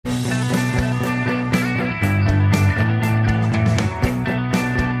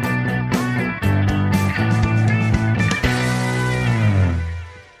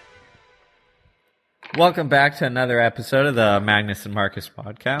Welcome back to another episode of the Magness and Marcus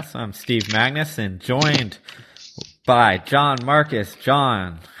podcast. I'm Steve Magness and joined by John Marcus.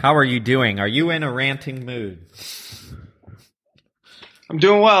 John, how are you doing? Are you in a ranting mood? I'm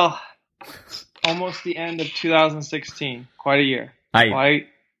doing well. It's almost the end of 2016. Quite a year. Quite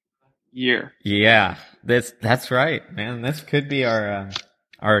year. Yeah, that's right, man. This could be our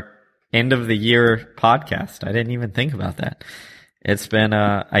end of the year podcast. I didn't even think about that. It's been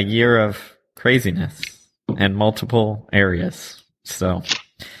a year of craziness in multiple areas. So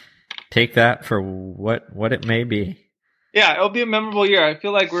take that for what it may be. Yeah, it'll be a memorable year. I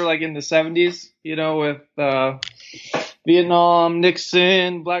feel like we're like in the 70s, with Vietnam,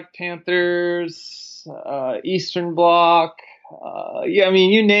 Nixon, Black Panthers, Eastern Bloc.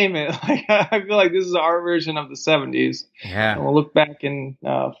 You name it. I feel like this is our version of the 70s. Yeah. And we'll look back and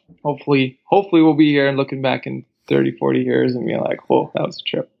hopefully we'll be here and looking back in 30, 40 years and be like, whoa, that was a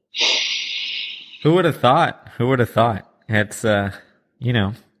trip. Who would have thought? It's,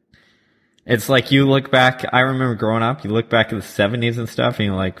 it's like you look back, I remember growing up, you look back at the 70s and stuff and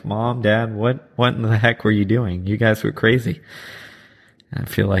you're like, Mom, Dad, what in the heck were you doing? You guys were crazy. I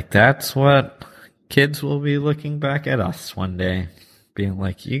feel like that's what kids will be looking back at us one day, being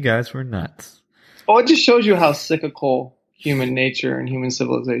like, you guys were nuts. Oh, it just shows you how cyclical human nature and human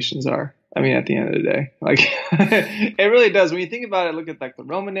civilizations are. I mean, at the end of the day, like it really does. When you think about it, look at like the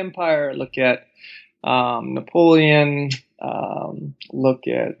Roman Empire, look at Napoleon, look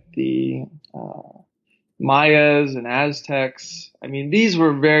at the Mayas and Aztecs. I mean, these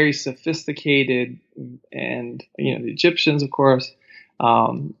were very sophisticated and, the Egyptians, of course,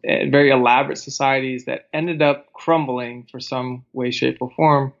 and very elaborate societies that ended up crumbling for some way, shape, or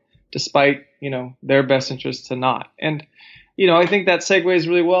form, despite, their best interests to not. And I think that segues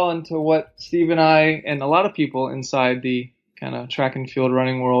really well into what Steve and I and a lot of people inside the kind of track and field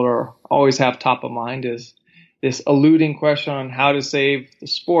running world are always have top of mind is this eluding question on how to save the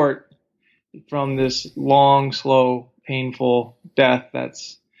sport from this long, slow, painful death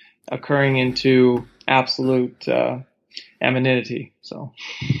that's occurring into absolute amenity. So,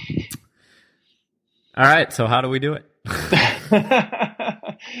 all right. So how do we do it?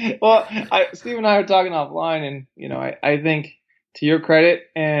 Well, Steve and I are talking offline, and I think to your credit,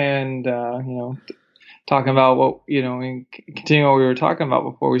 and talking about what and continuing what we were talking about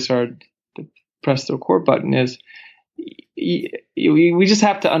before we started to press the record button is we just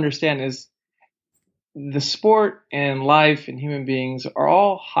have to understand is the sport and life and human beings are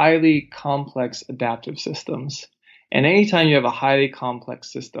all highly complex adaptive systems, and anytime you have a highly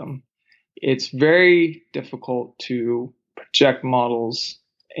complex system, it's very difficult to project models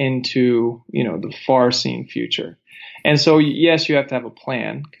into, the far-seen future. And so, yes, you have to have a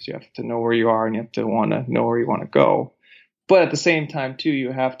plan because you have to know where you are and you have to want to know where you want to go. But at the same time, too, you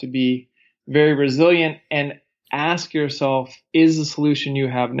have to be very resilient and ask yourself, is the solution you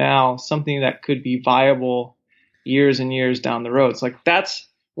have now something that could be viable years and years down the road? It's like that's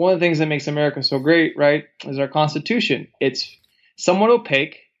one of the things that makes America so great, right, is our Constitution. It's somewhat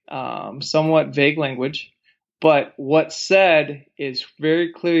opaque, somewhat vague language, but what's said is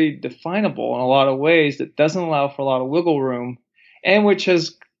very clearly definable in a lot of ways that doesn't allow for a lot of wiggle room, and which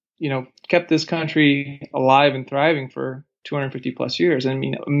has, kept this country alive and thriving for 250 plus years. And I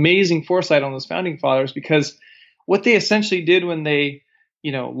mean, amazing foresight on those founding fathers, because what they essentially did when they,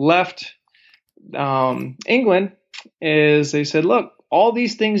 left England is they said, look, all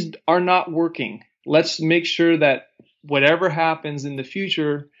these things are not working. Let's make sure that whatever happens in the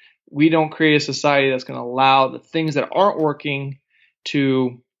future, we don't create a society that's going to allow the things that aren't working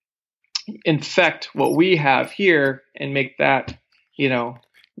to infect what we have here and make that,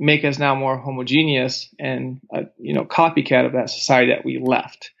 make us now more homogeneous and, copycat of that society that we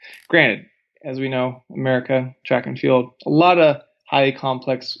left. Granted, as we know, America, track and field, a lot of highly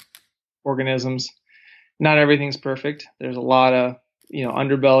complex organisms. Not everything's perfect. There's a lot of,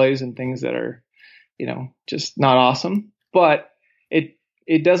 underbellies and things that are, just not awesome. But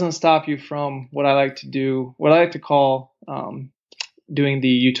it doesn't stop you from what I like to call doing the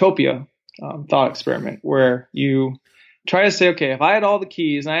utopia thought experiment, where you try to say, okay, if I had all the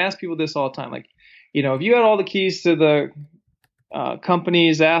keys, and I ask people this all the time, like, if you had all the keys to the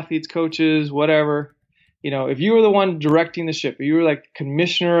companies, athletes, coaches, whatever, if you were the one directing the ship, if you were like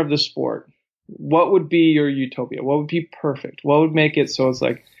commissioner of the sport, what would be your utopia? What would be perfect? What would make it so it's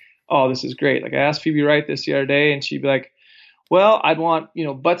like, oh, this is great? Like I asked Phoebe Wright this the other day, and she'd be like, well, I'd want,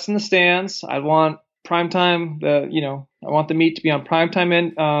 butts in the stands. I'd want primetime, I want the meet to be on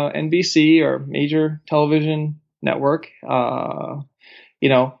primetime NBC or major television network. No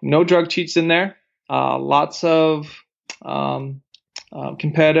drug cheats in there. Lots of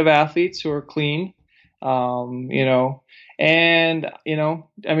competitive athletes who are clean. You know, and you know,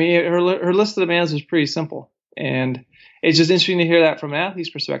 I mean, her list of demands was pretty simple, and it's just interesting to hear that from an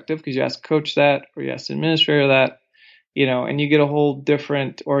athlete's perspective because you ask a coach that, or you ask an administrator that, you know, and you get a whole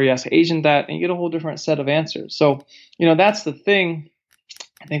different, or you ask an agent that, and you get a whole different set of answers. So, you know, that's the thing.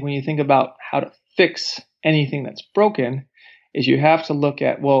 I think when you think about how to fix anything that's broken, is you have to look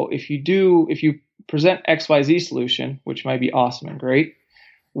at, well, if you present XYZ solution, which might be awesome and great,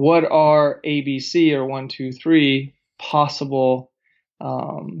 what are ABC or 1, 2, 3 possible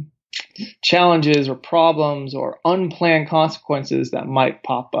challenges or problems or unplanned consequences that might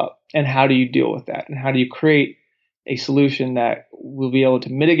pop up, and how do you deal with that, and how do you create a solution that will be able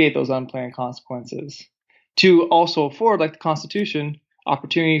to mitigate those unplanned consequences to also afford, like the Constitution,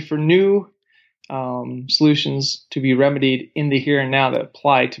 opportunity for new solutions to be remedied in the here and now that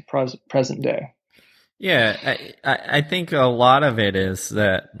apply to present day. Yeah, I think a lot of it is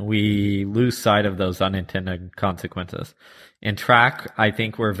that we lose sight of those unintended consequences. In track, I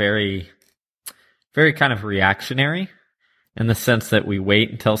think we're very, very kind of reactionary in the sense that we wait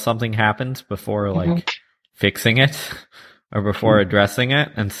until something happens before like fixing it or before addressing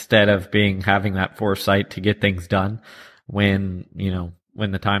it, instead of having that foresight to get things done when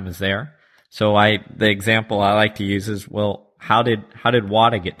the time is there. So the example I like to use is, well, how did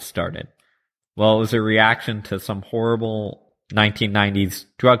WADA get started? Well, it was a reaction to some horrible 1990s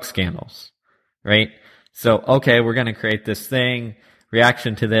drug scandals, right? So, okay, we're going to create this thing,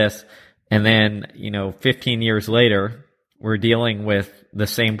 reaction to this, and then, 15 years later, we're dealing with the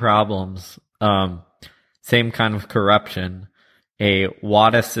same problems, same kind of corruption, a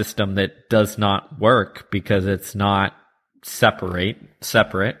WADA system that does not work because it's not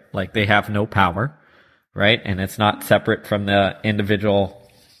separate, like they have no power, right? And it's not separate from the individual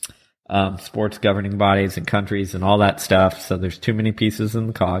sports governing bodies and countries and all that stuff. So there's too many pieces in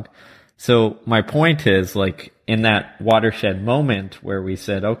the cog. So my point is, like, in that watershed moment where we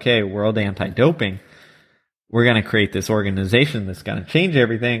said, okay, World Anti-Doping, we're going to create this organization that's going to change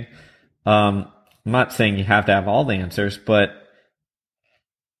everything. I'm not saying you have to have all the answers, but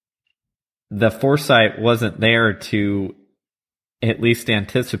the foresight wasn't there to at least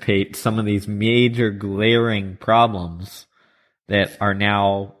anticipate some of these major glaring problems that are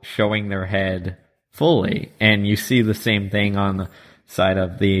now showing their head fully. And you see the same thing on the side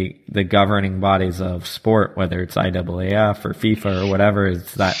of the governing bodies of sport, whether it's IAAF or FIFA or whatever.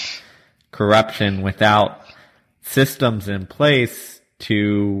 It's that corruption without systems in place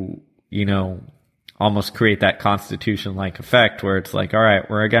to, almost create that constitution-like effect where it's like, all right,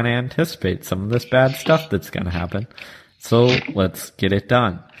 we're going to anticipate some of this bad stuff that's going to happen, so let's get it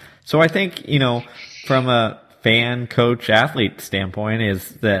done. So I think, from a fan, coach, athlete standpoint, is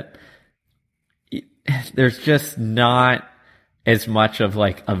that there's just not as much of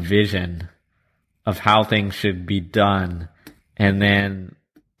like a vision of how things should be done, and then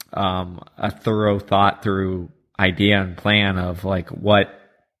a thorough thought through idea and plan of like what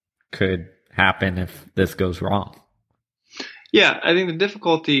could happen if this goes wrong. Yeah, I think the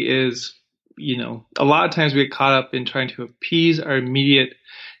difficulty is, a lot of times we get caught up in trying to appease our immediate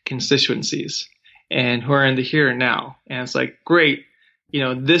constituencies and who are in the here and now. And it's like, great,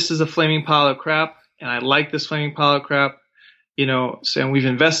 this is a flaming pile of crap, and I like this flaming pile of crap, and we've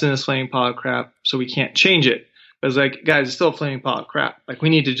invested in this flaming pile of crap, so we can't change it. But it's like, guys, it's still a flaming pile of crap. Like, we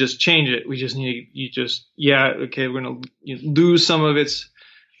need to just change it. We just need okay, we're going to lose some of its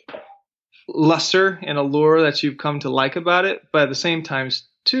luster and allure that you've come to like about it. But at the same time,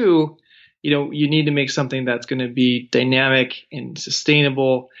 too, you need to make something that's going to be dynamic and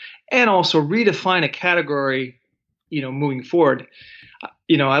sustainable, and also redefine a category, moving forward.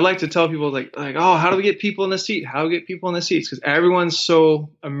 I like to tell people like, oh, how do we get people in the seat? How do we get people in the seats? Because everyone's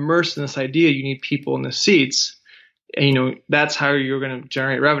so immersed in this idea, you need people in the seats. And, that's how you're going to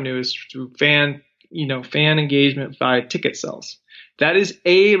generate revenue, is through fan engagement via ticket sales. That is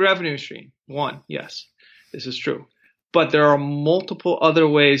a revenue stream. One, yes, this is true. But there are multiple other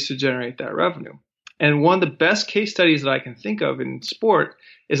ways to generate that revenue. And one of the best case studies that I can think of in sport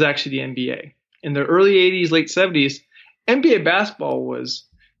is actually the NBA. In the early 80s, late 70s, NBA basketball was,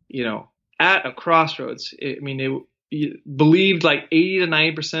 at a crossroads. They believed like 80 to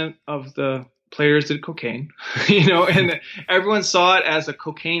 90% of the players did cocaine, and everyone saw it as a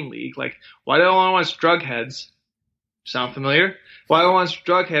cocaine league. Like, why do I want to watch drug heads? Sound familiar? Why do I want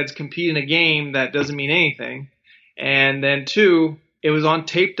drug heads compete in a game that doesn't mean anything? And then two, it was on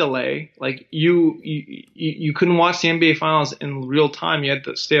tape delay. Like you couldn't watch the NBA finals in real time. You had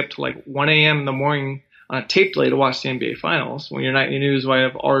to stay up to like 1 a.m. in the morning on a tape delay to watch the NBA finals. When your nightly news might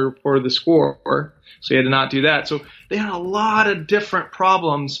have already reported the score, so you had to not do that. So they had a lot of different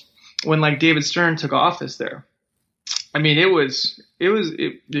problems when like David Stern took office there. I mean, it was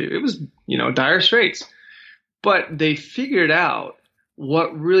dire straits, but they figured out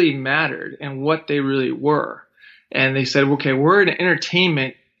what really mattered and what they really were. And they said, okay, we're an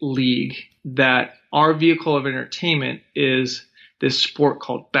entertainment league that our vehicle of entertainment is this sport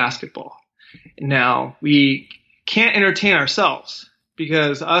called basketball. Now, we can't entertain ourselves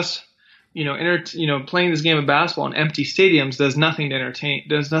because us, playing this game of basketball in empty stadiums does nothing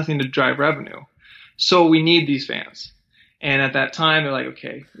to drive revenue. So we need these fans. And at that time, they're like,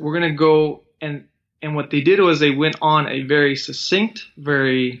 okay, we're going to go and what they did was they went on a very succinct,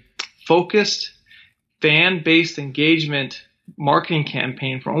 very focused, fan-based engagement marketing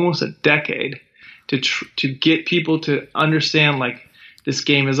campaign for almost a decade to get people to understand, like, this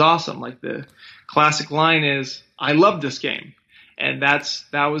game is awesome. Like, the classic line is, I love this game. And that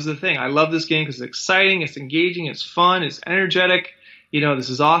was the thing. I love this game because it's exciting, it's engaging, it's fun, it's energetic. This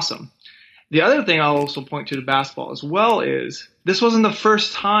is awesome. The other thing I'll also point to basketball as well is this wasn't the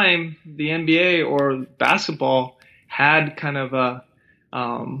first time the NBA or basketball had kind of a,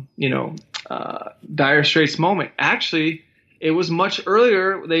 dire straits moment. Actually, it was much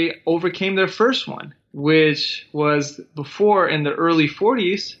earlier. They overcame their first one, which was before in the early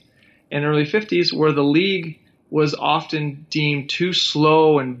 40s and early 50s, where the league was often deemed too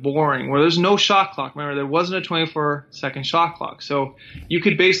slow and boring, where there's no shot clock. Remember, there wasn't a 24-second shot clock. So you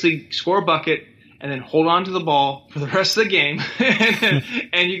could basically score a bucket and then hold on to the ball for the rest of the game,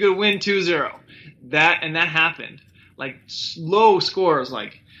 and you could win 2-0. That happened. Like, low scores,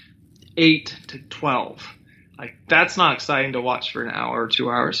 like 8-12. Like, that's not exciting to watch for an hour or 2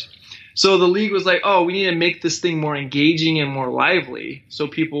 hours. So the league was like, oh, we need to make this thing more engaging and more lively so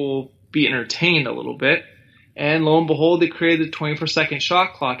people will be entertained a little bit. And lo and behold, they created the 24-second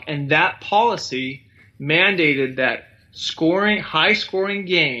shot clock. And that policy mandated that high-scoring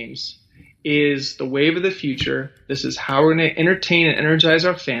games is the wave of the future. This is how we're going to entertain and energize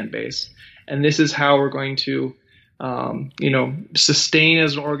our fan base. And this is how we're going to, sustain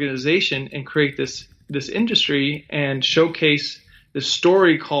as an organization and create this industry and showcase this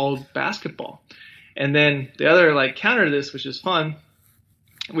story called basketball. And then the other, like, counter to this, which is fun,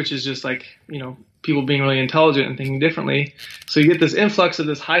 which is just like, people being really intelligent and thinking differently. So you get this influx of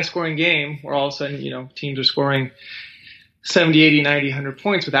this high-scoring game where all of a sudden, teams are scoring 70, 80, 90, 100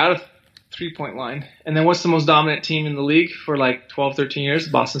 points without a three-point line. And then what's the most dominant team in the league for like 12, 13 years?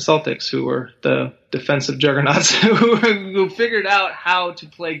 The Boston Celtics, who were the defensive juggernauts who figured out how to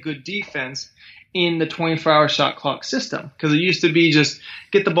play good defense in the 24-hour shot clock system. Because it used to be just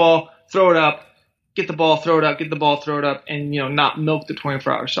get the ball, throw it up, get the ball, throw it up, get the ball, throw it up, and, not milk the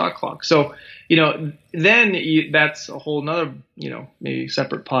 24-hour shot clock. So, that's a whole nother, maybe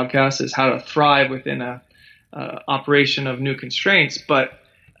separate podcast, is how to thrive within a operation of new constraints. But,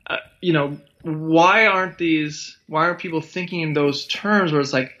 why aren't people thinking in those terms where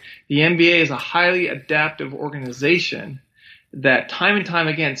it's like the NBA is a highly adaptive organization that time and time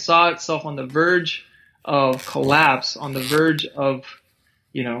again saw itself on the verge of collapse, on the verge of,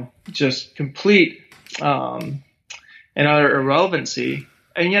 just complete and utter irrelevancy,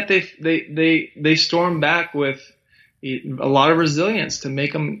 and yet they storm back with a lot of resilience to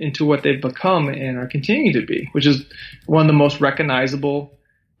make them into what they've become and are continuing to be, which is one of the most recognizable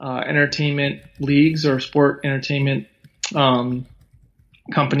entertainment leagues or sport entertainment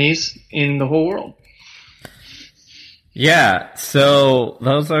companies in the whole world. Yeah, so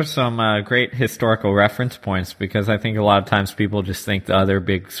those are some great historical reference points, because I think a lot of times people just think the other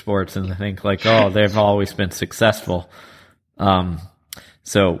big sports and they think like, oh, they've always been successful.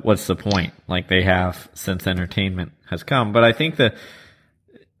 So what's the point? Like, they have since entertainment has come. But I think that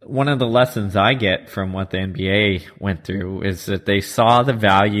one of the lessons I get from what the NBA went through is that they saw the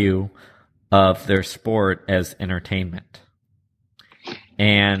value of their sport as entertainment.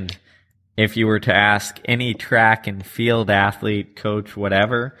 And if you were to ask any track and field athlete, coach,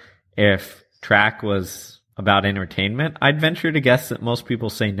 whatever, if track was about entertainment, I'd venture to guess that most people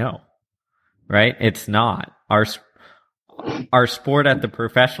say no, right? It's not. Our sport at the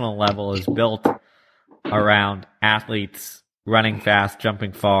professional level is built around athletes running fast,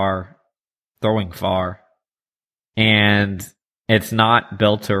 jumping far, throwing far. And it's not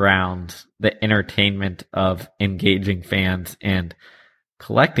built around the entertainment of engaging fans and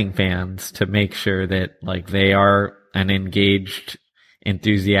collecting fans to make sure that, like, they are an engaged,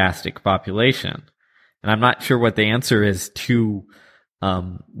 enthusiastic population. And I'm not sure what the answer is to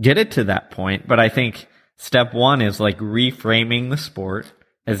get it to that point, but I think step one is like reframing the sport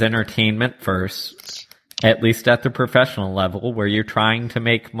as entertainment first, at least at the professional level where you're trying to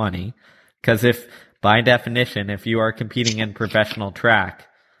make money. Because if, by definition, if you are competing in professional track,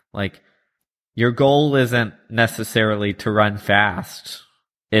 Like, your goal isn't necessarily to run fast.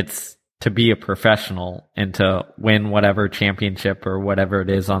 It's to be a professional and to win whatever championship or whatever it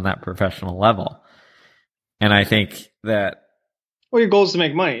is on that professional level. And I think that, well, your goal is to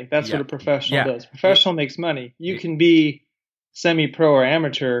make money. That's Yeah. what a professional Yeah. does. Professional makes money. You can be semi-pro or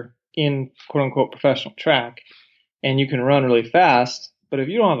amateur in quote-unquote professional track, and you can run really fast. But if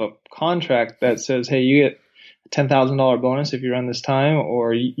you don't have a contract that says, hey, you get a $10,000 bonus if you run this time,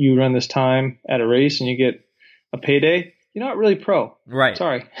 or you run this time at a race and you get a payday, you're not really pro. right.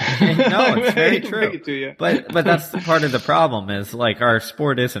 Sorry. No, it's very I hate to break true. it to you. But that's the part of the problem is, like, our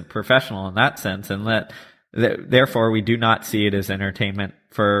sport isn't professional in that sense, and therefore we do not see it as entertainment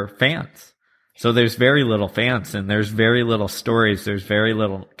for fans. So there's very little fans, and there's very little stories, there's very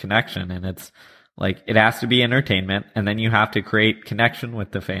little connection, and it's like, it has to be entertainment, and then you have to create connection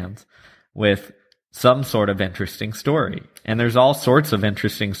with the fans with some sort of interesting story. And there's all sorts of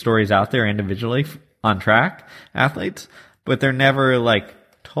interesting stories out there individually on track athletes, but they're never like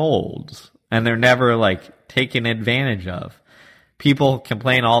told, and they're never like taken advantage of. People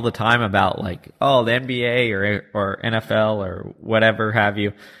complain all the time about, like, oh, the NBA or NFL or whatever have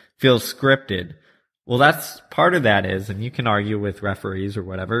you feels scripted. Well, that's part of that is, and you can argue with referees or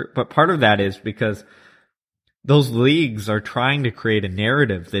whatever, but part of that is because those leagues are trying to create a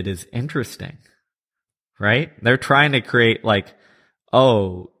narrative that is interesting, right? They're trying to create, like,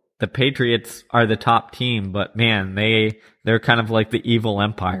 oh, the Patriots are the top team, but man, they're kind of like the evil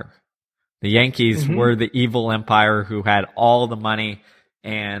empire. The Yankees were the evil empire who had all the money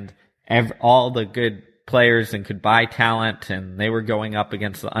and all the good players and could buy talent, and they were going up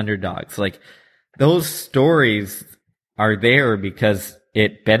against the underdogs. Like, those stories are there because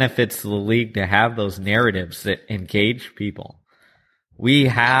it benefits the league to have those narratives that engage people. We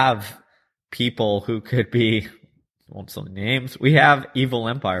have people who could be, won't say names, we have evil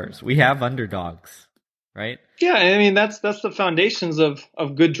empires. We have underdogs, right? Yeah, I mean, that's the foundations of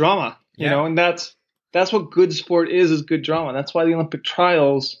good drama, you know, and that's what good sport is good drama. That's why the Olympic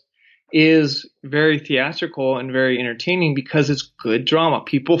trials is very theatrical and very entertaining, because it's good drama.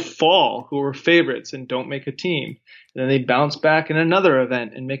 People fall who are favorites and don't make a team. And then they bounce back in another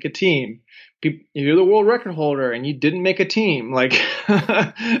event and make a team. You're the world record holder and you didn't make a team. Like,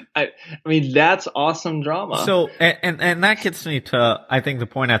 I mean, that's awesome drama. So, and that gets me to, I think, the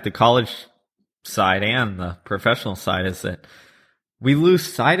point at the college side and the professional side is that we lose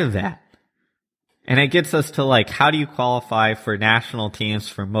sight of that. And it gets us to, like, how do you qualify for national teams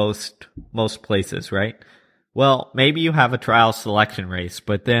for most places, right? Well, maybe you have a trial selection race,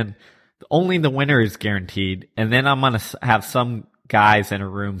 but then only the winner is guaranteed, and then I'm going to have some guys in a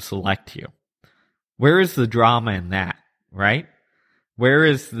room select you. Where is the drama in that, right?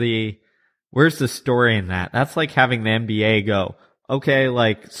 Where's the story in that? That's like having the NBA go, okay,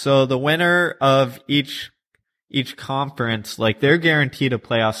 like, so the winner of each conference, like, they're guaranteed a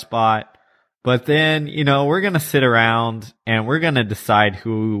playoff spot. But then, you know, we're going to sit around and we're going to decide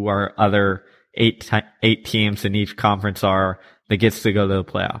who our other eight teams in each conference are that gets to go to the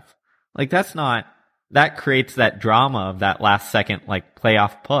playoff. Like, that creates that drama of that last second, like,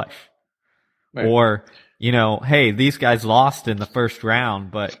 playoff push. Right. Or, you know, hey, these guys lost in the first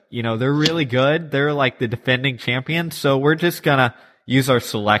round, but, you know, they're really good. They're like the defending champions. So we're just going to use our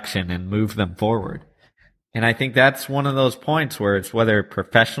selection and move them forward. And I think that's one of those points where it's whether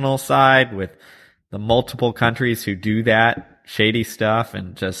professional side with the multiple countries who do that shady stuff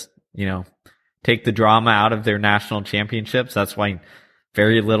and just, you know, take the drama out of their national championships. That's why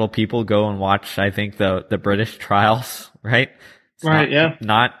very little people go and watch, I think, the British trials, right? It's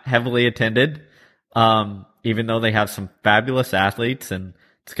not heavily attended, even though they have some fabulous athletes, and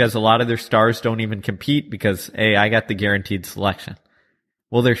it's because a lot of their stars don't even compete because, hey, I got the guaranteed selection.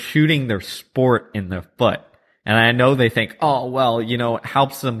 Well, they're shooting their sport in the foot. And I know they think, oh, well, you know, it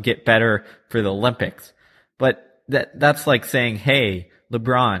helps them get better for the Olympics. But that's like saying, hey,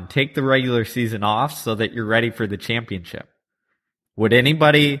 LeBron, take the regular season off so that you're ready for the championship.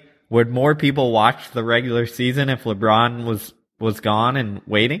 Would more people watch the regular season if LeBron was gone and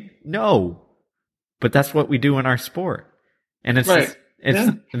waiting? No. But that's what we do in our sport. And it's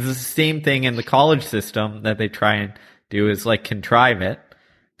the same thing in the college system that they try and do, is like contrive it,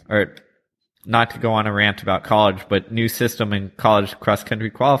 or not to go on a rant about college, but new system in college cross-country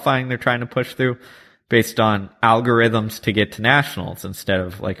qualifying they're trying to push through based on algorithms to get to nationals instead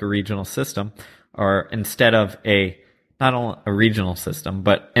of like a regional system, or instead of not only a regional system,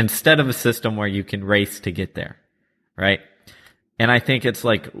 but instead of a system where you can race to get there, right? And I think it's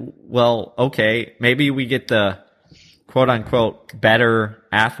like, well, okay, maybe we get the quote-unquote better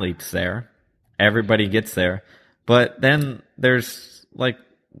athletes there. Everybody gets there. But then there's like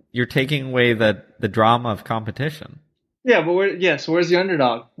you're taking away the drama of competition. Yeah, but so where's the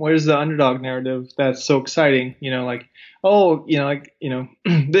underdog? Where's the underdog narrative that's so exciting? Oh,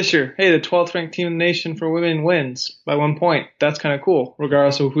 this year, hey, the 12th ranked team in the nation for women wins by 1 point. That's kind of cool,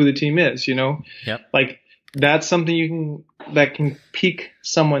 regardless of who the team is. Yep. Like that's something that can pique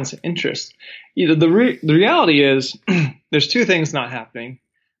someone's interest. The reality is there's two things not happening,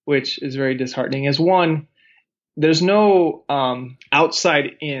 which is very disheartening. Is one, there's no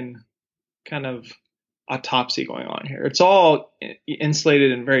outside in kind of autopsy going on here. It's all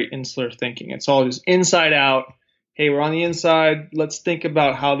insulated and very insular thinking. It's all just inside out. Hey, we're on the inside. Let's think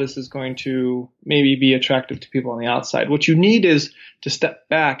about how this is going to maybe be attractive to people on the outside. What you need is to step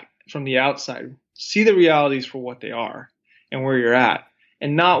back from the outside, see the realities for what they are and where you're at,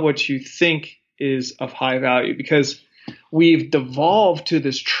 and not what you think is of high value, because we've devolved to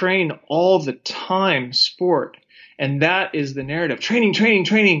this train all the time sport. And that is the narrative. Training, training,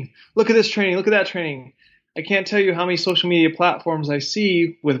 training. Look at this training. Look at that training. I can't tell you how many social media platforms I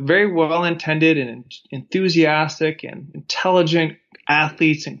see with very well-intended and enthusiastic and intelligent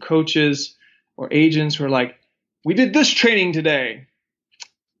athletes and coaches or agents who are like, we did this training today.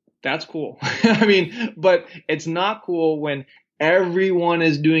 That's cool. But it's not cool when everyone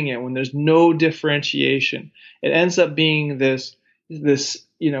is doing it, when there's no differentiation. It ends up being this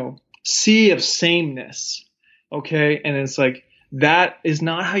sea of sameness. Okay. And it's like, that is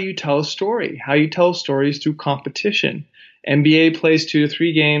not how you tell a story. How you tell stories through competition. NBA plays 2 to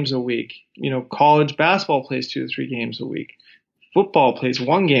 3 games a week. College basketball plays 2 to 3 games a week. Football plays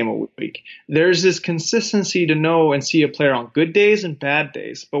 1 game a week. There's this consistency to know and see a player on good days and bad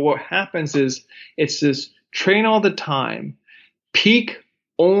days. But what happens is it's this train all the time, peak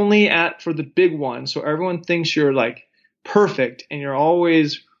only for the big one. So everyone thinks you're like perfect and you're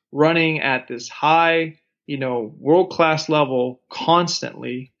always running at this high, world-class level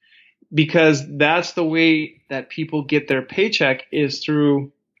constantly, because that's the way that people get their paycheck, is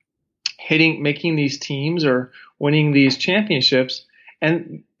through making these teams or winning these championships.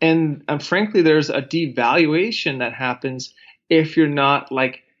 And frankly, there's a devaluation that happens if you're not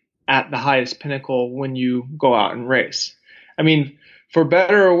like at the highest pinnacle when you go out and race. For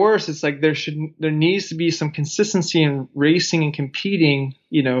better or worse, it's like there needs to be some consistency in racing and competing,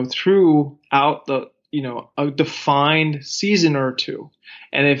 throughout a defined season or two.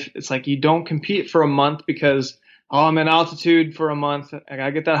 And if it's like you don't compete for a month because, I'm in altitude for a month, I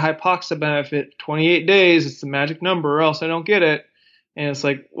gotta get that hypoxia benefit, 28 days, it's the magic number, or else I don't get it. And it's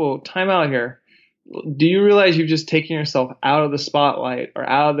like, well, time out here. Do you realize you've just taken yourself out of the spotlight or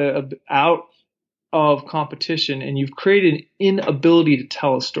out of competition, and you've created an inability to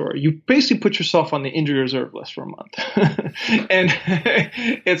tell a story? You basically put yourself on the injury reserve list for a month. And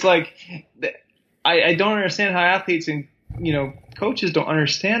it's like, I don't understand how athletes and coaches don't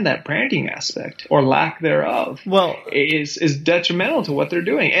understand that branding aspect, or lack thereof. Well, is detrimental to what they're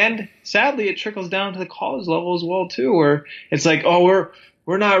doing, and sadly, it trickles down to the college level as well too, where it's like, oh,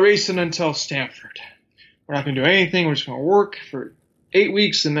 we're not racing until Stanford. We're not going to do anything. We're just going to work for 8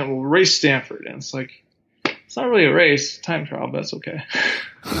 weeks and then we'll race Stanford. And it's like, it's not really a race, it's time trial, but that's okay.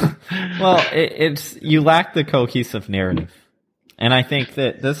 Well, it's you lack the cohesive narrative. And I think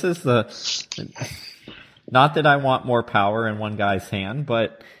that this is not that I want more power in one guy's hand,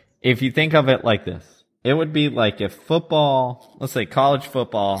 but if you think of it like this, it would be like if football, let's say college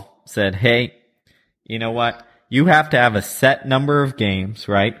football, said, hey, you know what? You have to have a set number of games,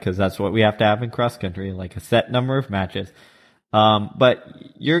 right? Because that's what we have to have in cross country, like a set number of matches. But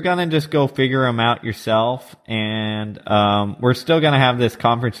you're gonna just go figure them out yourself, and we're still gonna have this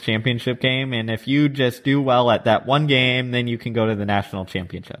conference championship game, and if you just do well at that one game, then you can go to the national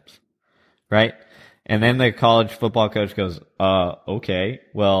championships, right? And then the college football coach goes, okay,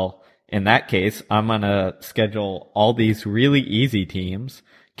 well, in that case, I'm gonna schedule all these really easy teams,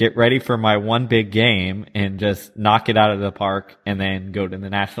 get ready for my one big game, and just knock it out of the park, and then go to the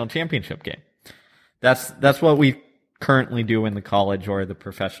national championship game. That's what we currently do in the college or the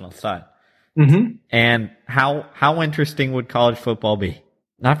professional side. Mm-hmm. And how interesting would college football be?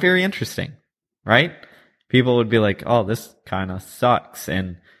 Not very interesting, right? People would be like, oh, this kind of sucks.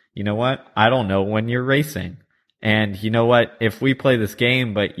 And you know what? I don't know when you're racing. And you know what? If we play this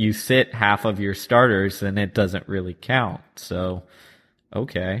game, but you sit half of your starters, then it doesn't really count. So,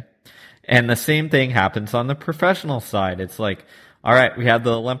 okay. And the same thing happens on the professional side. It's like, all right, we have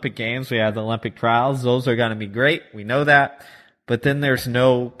the Olympic Games, we have the Olympic trials. Those are going to be great. We know that. But then there's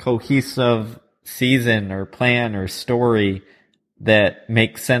no cohesive season or plan or story that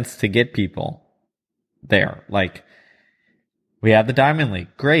makes sense to get people there. Like, we have the Diamond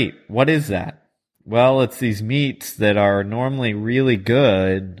League. Great. What is that? Well, it's these meets that are normally really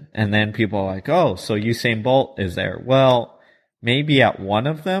good, and then people are like, oh, so Usain Bolt is there. Well, maybe at one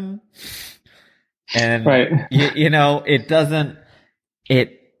of them. And, Right. it doesn't,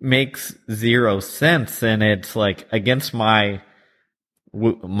 it makes zero sense. And it's like against my,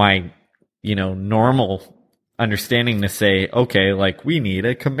 normal understanding to say, okay, like we need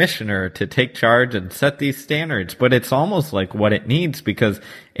a commissioner to take charge and set these standards, but it's almost like what it needs because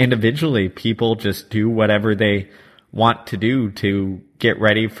individually people just do whatever they want to do to get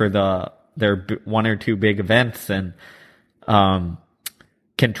ready for their one or two big events and,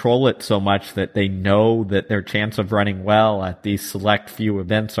 control it so much that they know that their chance of running well at these select few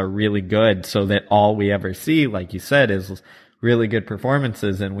events are really good so that all we ever see, like you said, is really good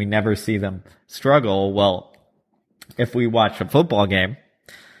performances and we never see them struggle. Well, if we watch a football game,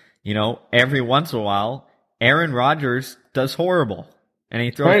 every once in a while, Aaron Rodgers does horrible and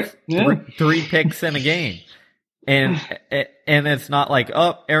he throws Right. Yeah. three picks in a game. And it's not like,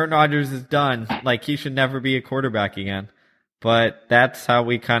 oh, Aaron Rodgers is done. Like he should never be a quarterback again. But that's how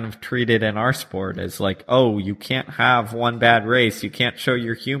we kind of treat it in our sport is like, oh, you can't have one bad race. You can't show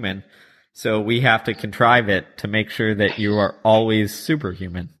you're human. So we have to contrive it to make sure that you are always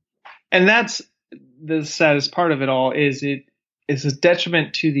superhuman. And that's the saddest part of it all is it is a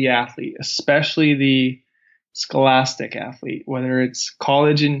detriment to the athlete, especially the scholastic athlete, whether it's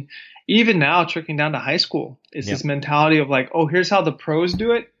college and even now trickling down to high school. It's Yep. this mentality of like, oh, here's how the pros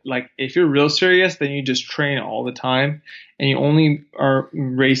do it. Like if you're real serious, then you just train all the time and you only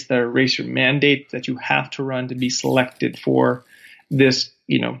race your mandate that you have to run to be selected for this,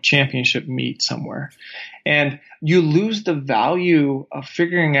 championship meet somewhere. And you lose the value of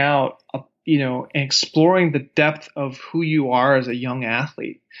figuring out, and exploring the depth of who you are as a young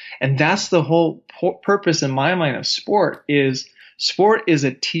athlete. And that's the whole purpose in my mind of sport is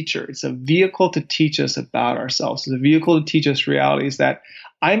a teacher. It's a vehicle to teach us about ourselves. It's a vehicle to teach us realities that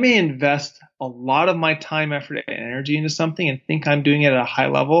I may invest a lot of my time, effort, and energy into something and think I'm doing it at a high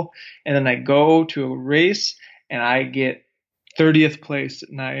level. And then I go to a race and I get 30th place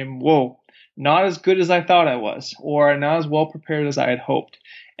and I am, not as good as I thought I was, or not as well prepared as I had hoped.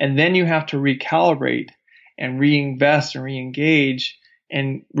 And then you have to recalibrate and reinvest and reengage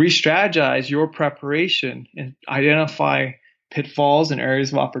and re-strategize your preparation and identify pitfalls and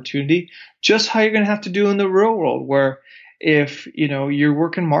areas of opportunity, just how you're going to have to do in the real world, where if, you're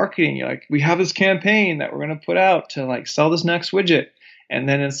working marketing, you're like, we have this campaign that we're going to put out to like sell this next widget. And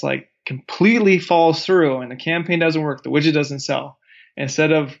then it's like completely falls through and the campaign doesn't work. The widget doesn't sell.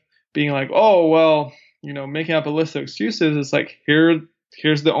 Instead of being like, oh, well, making up a list of excuses, it's like,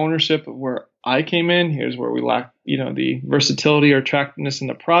 here's the ownership of where I came in. Here's where we lack, the versatility or attractiveness in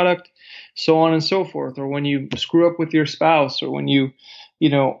the product, so on and so forth. Or when you screw up with your spouse, or when you,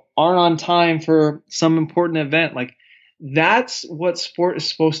 aren't on time for some important event, like that's what sport is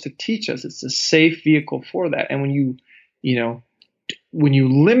supposed to teach us. It's a safe vehicle for that. And when you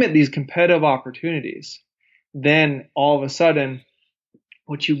limit these competitive opportunities, then all of a sudden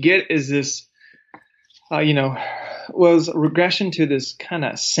what you get is this, was a regression to this kind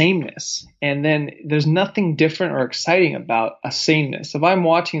of sameness. And then there's nothing different or exciting about a sameness. If I'm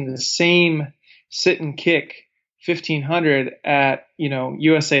watching the same sit and kick 1500 at,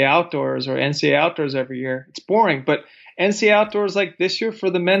 USA Outdoors or NCAA Outdoors every year, it's boring. But NCAA Outdoors like this year for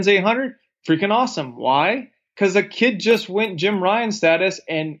the men's 800, freaking awesome. Why? Because a kid just went Jim Ryan status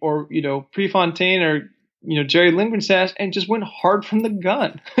or Prefontaine or Jerry Lindgren status and just went hard from the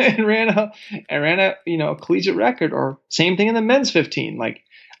gun and ran a collegiate record. Or same thing in the men's 15, like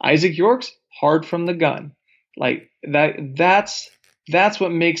Isaac York's hard from the gun. Like that's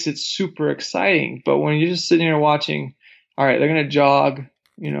what makes it super exciting. But when you're just sitting here watching, all right, they're gonna jog,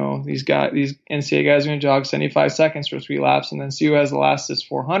 these NCAA guys are gonna jog 75 seconds for 3 laps and then see who has the lastest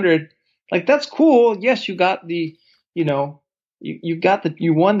 400. Like that's cool. Yes, you got the,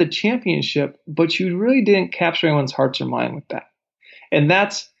 you won the championship, but you really didn't capture anyone's hearts or mind with that. And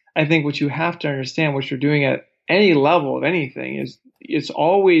that's, I think, what you have to understand, what you're doing at any level of anything is it's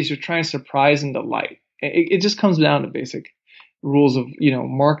always you're trying to surprise and delight. It just comes down to basic rules of,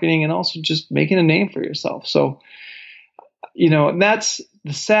 marketing and also just making a name for yourself. So, and that's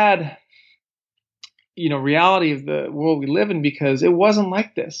the sad, reality of the world we live in, because it wasn't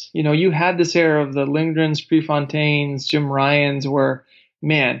like this. You had this era of the Lindgrens, Prefontaines, Jim Ryans, where,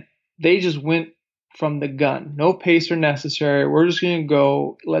 man, they just went from the gun. No pacer necessary. We're just going to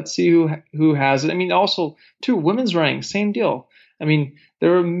go. Let's see who has it. I mean, also, too, women's running, same deal. I mean,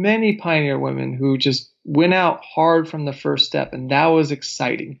 there were many pioneer women who just went out hard from the first step, and that was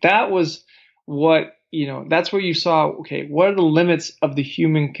exciting. That was what that's where you saw, okay, what are the limits of the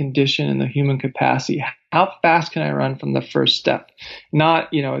human condition and the human capacity? How fast can I run from the first step?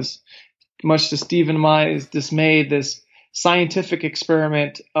 Not, as much to Stephen and my is dismayed, this scientific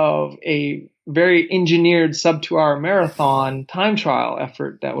experiment of a very engineered sub 2 hour marathon time trial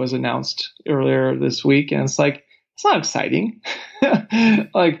effort that was announced earlier this week. And it's like, it's not exciting.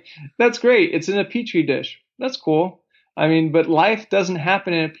 Like, that's great. It's in a petri dish. That's cool. I mean, but life doesn't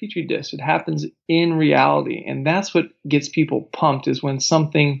happen in a petri dish. It happens in reality. And that's what gets people pumped, is when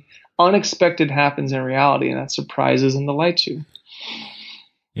something unexpected happens in reality, and that surprises and delights you.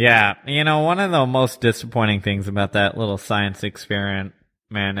 Yeah. One of the most disappointing things about that little science experiment,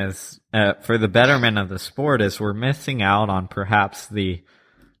 man, is for the betterment of the sport, is we're missing out on perhaps the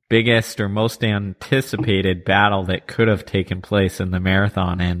biggest or most anticipated battle that could have taken place in the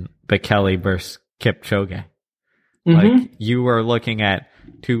marathon in Bekele versus Kipchoge. Mm-hmm. Like, you are looking at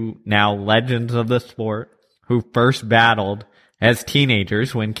two now legends of the sport who first battled as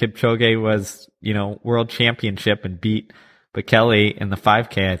teenagers when Kipchoge was, world championship and beat Bekele in the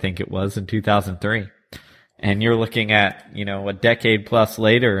 5K, I think it was, in 2003. And you're looking at, a decade plus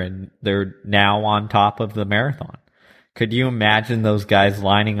later, and they're now on top of the marathon. Could you imagine those guys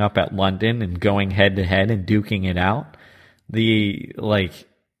lining up at London and going head to head and duking it out?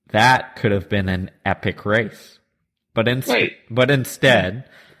 That could have been an epic race. But instead,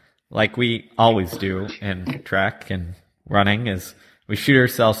 like we always do in track and running, is we shoot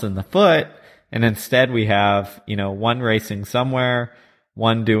ourselves in the foot, and instead we have, one racing somewhere,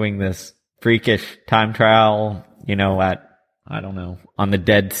 one doing this freakish time trial, at, I don't know, on the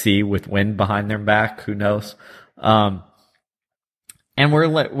Dead Sea with wind behind their back, who knows? And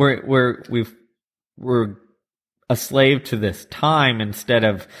we're a slave to this time instead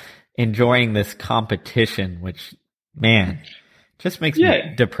of enjoying this competition, which, man, just makes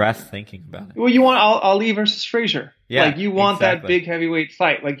me depressed thinking about it. Well, you want Ali versus Frazier. Yeah, like, you want that big heavyweight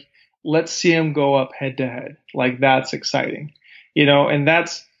fight. Like, let's see him go up head to head. Like, that's exciting, and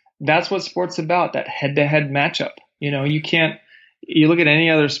that's what sport's about, that head to head matchup. You look at any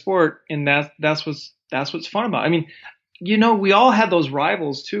other sport, and that's what's fun about it. I mean, we all had those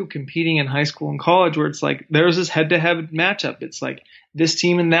rivals too, competing in high school and college, where it's like there's this head-to-head matchup. It's like this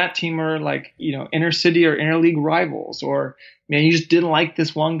team and that team are like, inter-city or interleague rivals, or, man, you just didn't like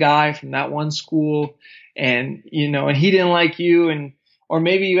this one guy from that one school, and and he didn't like you, or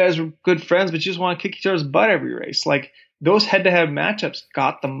maybe you guys were good friends, but you just want to kick each other's butt every race. Like, those head-to-head matchups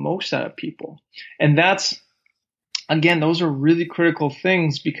got the most out of people, and those are really critical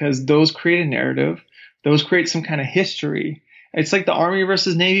things, because those create a narrative. Those create some kind of history. It's like the Army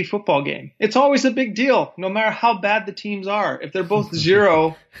versus Navy football game. It's always a big deal, no matter how bad the teams are. If they're both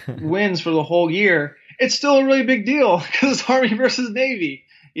 0 wins for the whole year, it's still a really big deal, because it's Army versus Navy,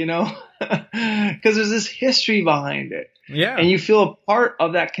 because there's this history behind it. Yeah. And you feel a part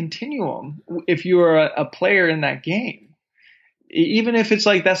of that continuum if you are a player in that game. Even if it's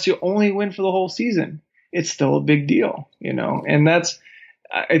like that's your only win for the whole season, it's still a big deal, and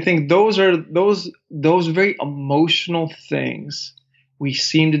I think those are those very emotional things we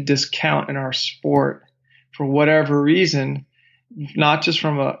seem to discount in our sport for whatever reason, not just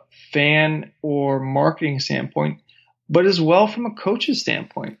from a fan or marketing standpoint, but as well from a coach's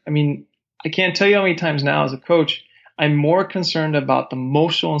standpoint. I mean, I can't tell you how many times now as a coach, I'm more concerned about the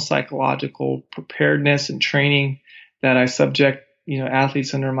emotional and psychological preparedness and training that I subject,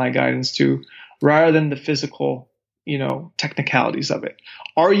 athletes under my guidance to, rather than the physical technicalities of it.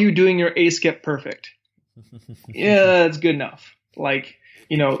 Are you doing your A skip perfect? Yeah, that's good enough. Like,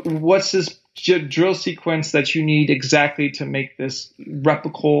 what's this drill sequence that you need exactly to make this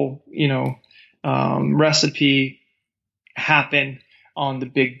replicable, recipe happen on the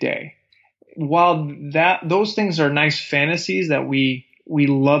big day? While those things are nice fantasies that we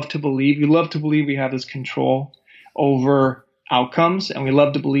love to believe. We love to believe we have this control over outcomes, and we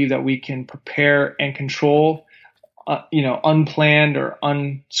love to believe that we can prepare and control unplanned or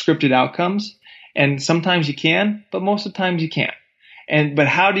unscripted outcomes. And sometimes you can, but most of the times you can't. But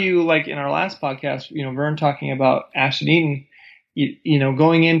how do you, like in our last podcast, Vern talking about Ashton Eaton,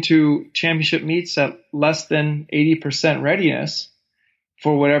 going into championship meets at less than 80% readiness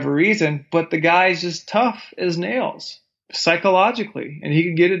for whatever reason, but the guy's just tough as nails psychologically, and he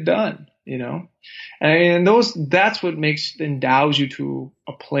can get it done, And that's what endows you to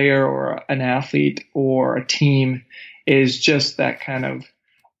a player or an athlete or a team, is just that kind of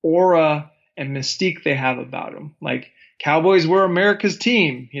aura and mystique they have about them. Like, Cowboys were America's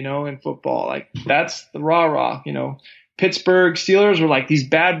team, in football. Like, that's the rah-rah, Pittsburgh Steelers were like these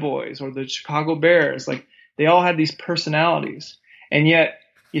bad boys, or the Chicago Bears. Like, they all had these personalities. And yet,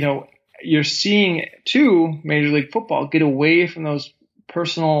 you're seeing too Major League Football get away from those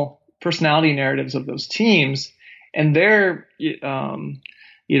personality narratives of those teams, and their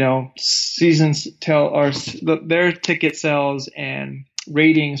seasons their ticket sales and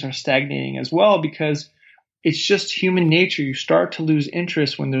ratings are stagnating as well, because it's just human nature. You start to lose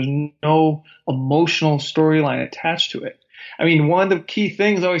interest when there's no emotional storyline attached to it. I mean, one of the key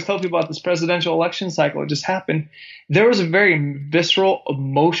things I always tell people about this presidential election cycle, it just happened, there was a very visceral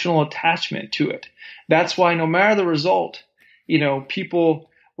emotional attachment to it. That's why no matter the result, people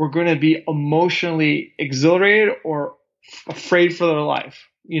were going to be emotionally exhilarated or afraid for their life,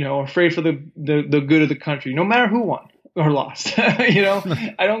 afraid for the good of the country, no matter who won or lost.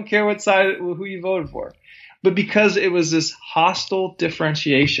 I don't care what side, who you voted for, but because it was this hostile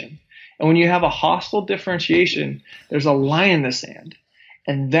differentiation. And when you have a hostile differentiation, there's a line in the sand.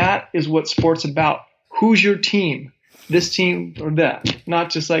 And that is what sport's about. Who's your team? This team or that?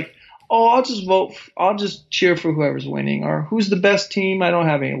 Not just like, oh, I'll just cheer for whoever's winning, or who's the best team? I don't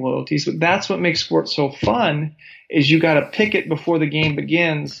have any loyalties. But that's what makes sports so fun, is you got to pick it before the game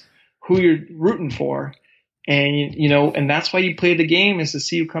begins, who you're rooting for. And, and that's why you play the game, is to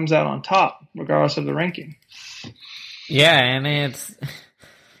see who comes out on top, regardless of the ranking. Yeah. And it's,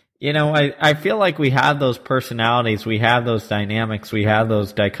 I feel like we have those personalities, we have those dynamics, we have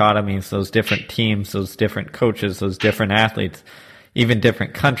those dichotomies, those different teams, those different coaches, those different athletes, even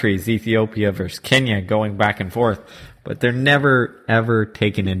different countries, Ethiopia versus Kenya, going back and forth, but they're never, ever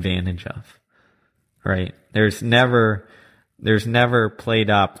taken advantage of, right? There's never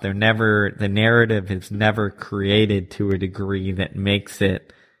played up. The narrative is never created to a degree that makes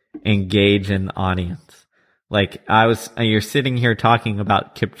it engage an audience. Like you're sitting here talking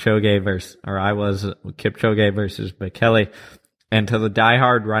about Kipchoge versus Bekele, and to the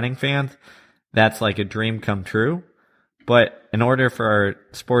diehard running fans, that's like a dream come true. But in order for our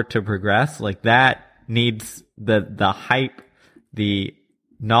sport to progress, like that needs the hype, the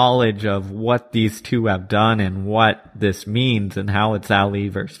knowledge of what these two have done and what this means and how it's Ali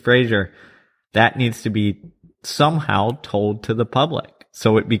versus Frazier, that needs to be somehow told to the public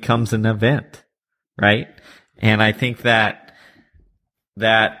so it becomes an event, right? And I think that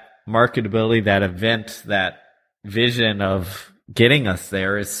marketability, that event, that vision of getting us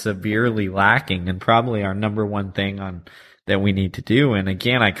there is severely lacking, and probably our number one thing that we need to do. And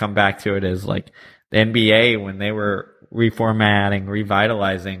again, I come back to it as like the NBA, when they were reformatting,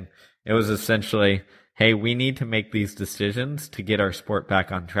 revitalizing, it was essentially, hey, we need to make these decisions to get our sport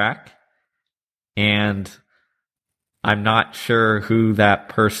back on track. And I'm not sure who that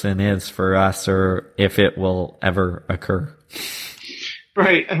person is for us, or if it will ever occur.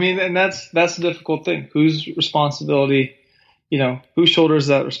 Right. I mean, and that's the difficult thing. Whose responsibility, whose shoulders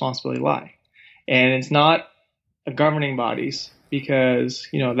that responsibility lie? And it's not a governing bodies, because,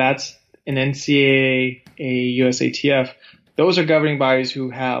 that's an NCAA, a USATF. Those are governing bodies who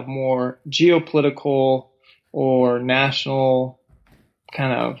have more geopolitical or national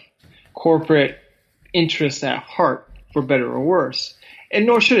kind of corporate interests at heart, for better or worse. And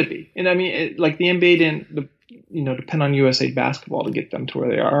nor should it be. And I mean, like the NBA didn't, depend on USA basketball to get them to where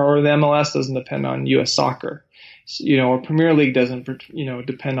they are, or the MLS doesn't depend on US soccer, or Premier League doesn't,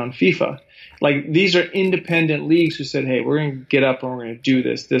 depend on FIFA. Like, these are independent leagues who said, hey, we're going to get up and we're going to do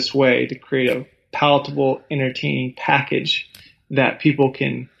this way to create a palatable, entertaining package that people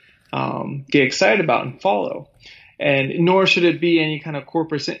can get excited about and follow. And nor should it be any kind of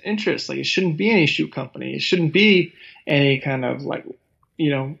corporate interest. Like, it shouldn't be any shoe company. It shouldn't be any kind of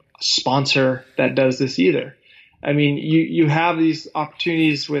sponsor that does this either. I mean, you have these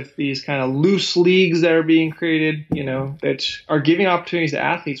opportunities with these kind of loose leagues that are being created, that are giving opportunities to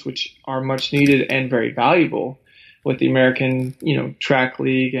athletes, which are much needed and very valuable, with the American, track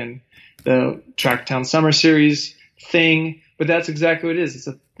league and the Tracktown Summer Series thing. But that's exactly what it is. It's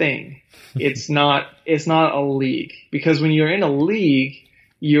a thing. It's not a league, because when you're in a league,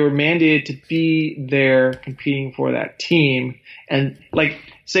 you're mandated to be there competing for that team. And like,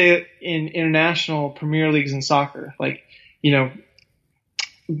 say in international premier leagues in soccer,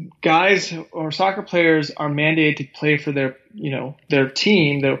 guys or soccer players are mandated to play for their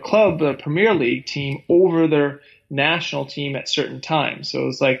team, their club, the Premier League team, over their national team at certain times. So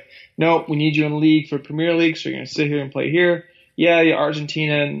it's like, no, we need you in the league for Premier League, so you're going to sit here and play here. Yeah, the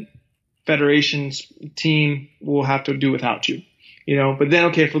Argentine Federation's team will have to do without you. But then,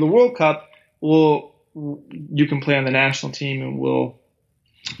 okay, for the World Cup, you can play on the national team, and we'll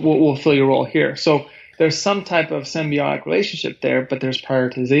fill your role here. So there's some type of symbiotic relationship there, but there's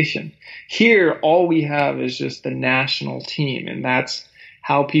prioritization. Here, all we have is just the national team, and that's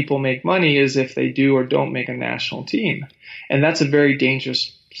how people make money, is if they do or don't make a national team. And that's a very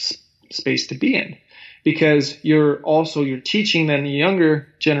dangerous space to be in, because you're teaching then the younger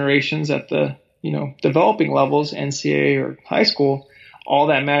generations at the, developing levels, NCAA or high school. All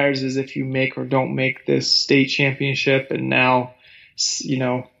that matters is if you make or don't make this state championship, and now,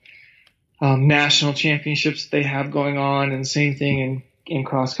 national championships they have going on, and same thing in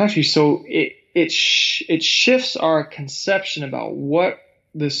cross country. So it shifts our conception about what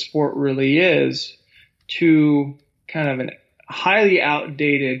the sport really is to kind of a highly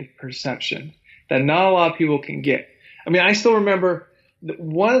outdated perception that not a lot of people can get. I mean, I still remember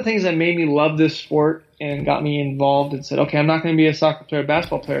one of the things that made me love this sport and got me involved and said, okay, I'm not going to be a soccer player,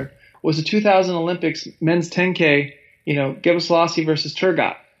 basketball player, was the 2000 Olympics men's 10K, Gebre Selassie versus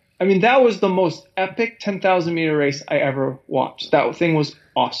Turgot. I mean, that was the most epic 10,000 meter race I ever watched. That thing was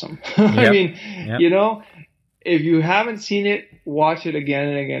awesome. I mean, if you haven't seen it, watch it again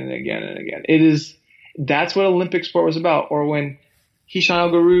and again and again and again. That's what Olympic sport was about. Or when Hishan El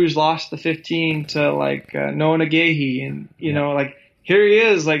Garouge lost the 15 to Noah Nagay, and here he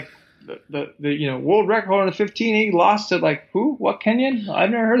is, the world record holder in the 15. He lost to who? What Kenyan? I've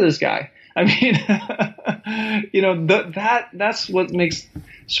never heard of this guy. I mean, that's what makes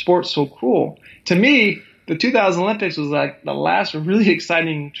sports so cool. To me, the 2000 Olympics was the last really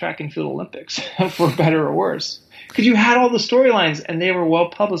exciting track and field Olympics, for better or worse, because you had all the storylines and they were well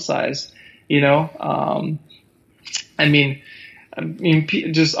publicized. Just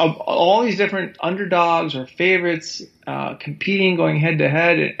all these different underdogs or favorites competing, going head to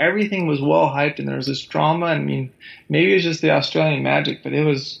head, and everything was well hyped, and there was this drama. I mean, maybe it was just the Australian magic, but it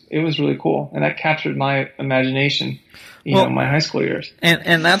was really cool, and that captured my imagination. My high school years.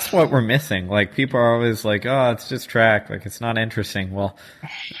 And that's what we're missing. People are always oh, it's just track, it's not interesting. Well,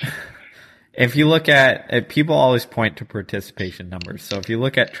 if you look at people always point to participation numbers. So if you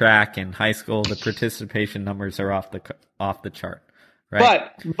look at track in high school, the participation numbers are off the chart, right?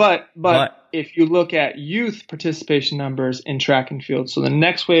 But if you look at youth participation numbers in track and field, so the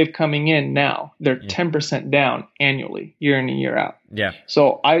next wave coming in now, they're 10% down annually, year in and year out. Yeah.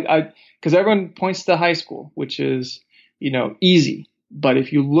 So because everyone points to high school, which is easy, but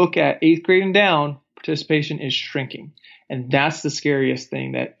if you look at 8th grade and down, participation is shrinking. And that's the scariest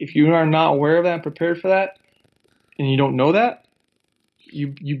thing, that if you are not aware of that and prepared for that, and you don't know that,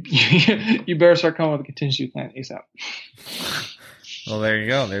 you better start coming up with a contingency plan ASAP. Well, there you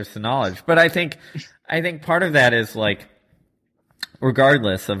go. There's the knowledge. But I think part of that is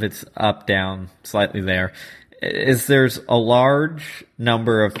regardless of its up, down, slightly there, is there's a large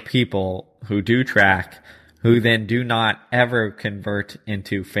number of people who do track who then do not ever convert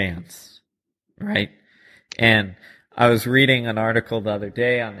into fans, right? And I was reading an article the other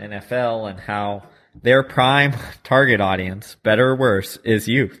day on NFL and how their prime target audience, better or worse, is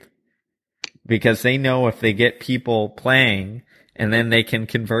youth. Because they know if they get people playing and then they can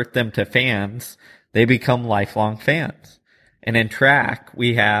convert them to fans, they become lifelong fans. And in track,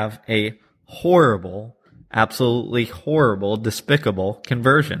 we have a horrible, absolutely horrible, despicable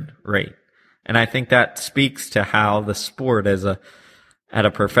conversion rate. And I think that speaks to how the sport at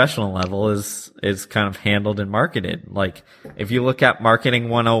a professional level is kind of handled and marketed. If you look at marketing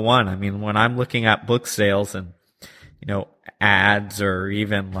 101, I mean, when I'm looking at book sales and, ads or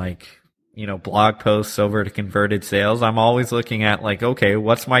even blog posts over to converted sales, I'm always looking at okay,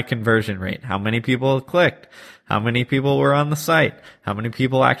 what's my conversion rate? How many people clicked? How many people were on the site? How many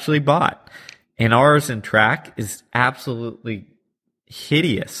people actually bought? And ours in track is absolutely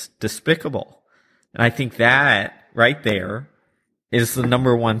hideous, despicable. And I think that right there is the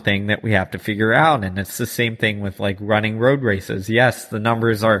number one thing that we have to figure out. And it's the same thing with running road races. Yes, the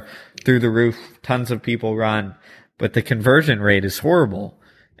numbers are through the roof. Tons of people run, but the conversion rate is horrible.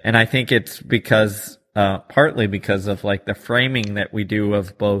 And I think it's because, partly because of the framing that we do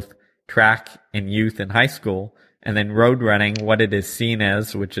of both track and youth in high school, and then road running, what it is seen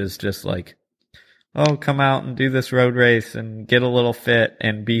as, which is just oh, come out and do this road race and get a little fit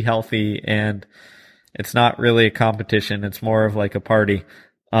and be healthy. And it's not really a competition. It's more of a party.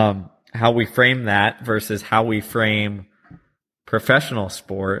 How we frame that versus how we frame professional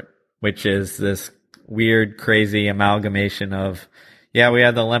sport, which is this weird, crazy amalgamation of, we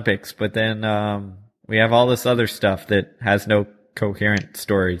had the Olympics, but then, we have all this other stuff that has no coherent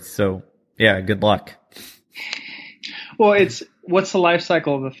story. So good luck. Well, what's the life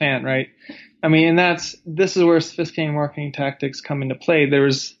cycle of a fan, right? I mean, and this is where sophisticated marketing tactics come into play. There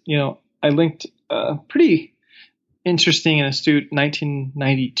was, I linked a pretty interesting and astute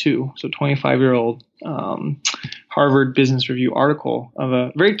 1992, so 25-year-old Harvard Business Review article of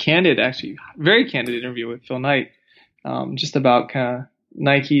a very candid interview with Phil Knight, just about kind of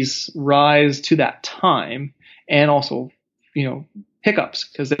Nike's rise to that time, and also, hiccups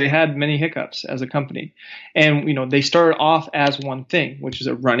because they had many hiccups as a company. And, they started off as one thing, which is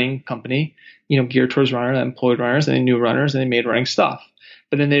a running company, geared towards runners, employed runners, and they knew runners, and they made running stuff.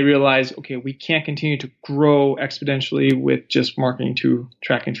 But then they realized, okay, we can't continue to grow exponentially with just marketing to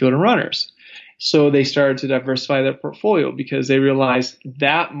track and field and runners. So they started to diversify their portfolio because they realized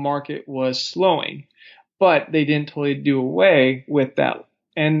that market was slowing, but they didn't totally do away with that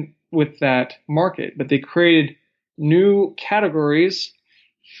and with that market, but they created new categories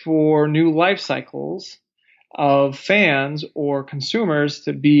for new life cycles of fans or consumers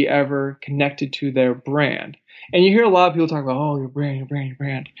to be ever connected to their brand. And you hear a lot of people talk about, oh, your brand, your brand, your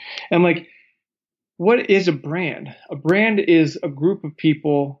brand. And I'm like, what is a brand? A brand is a group of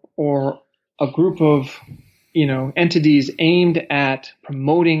people or a group of, entities aimed at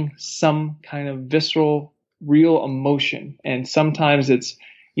promoting some kind of visceral, real emotion. And sometimes it's,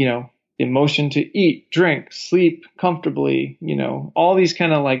 emotion to eat, drink, sleep comfortably, all these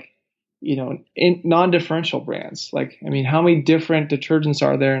kind of like, non-differential brands. Like, how many different detergents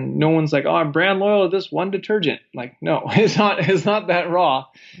are there? And no one's like, oh, I'm brand loyal to this one detergent. Like, no, it's not that raw,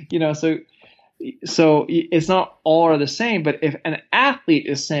 so it's not all are the same. But if an athlete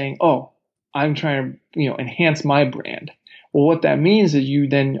is saying, oh, I'm trying to, enhance my brand. Well, what that means is you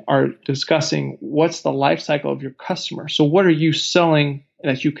then are discussing what's the life cycle of your customer. So what are you selling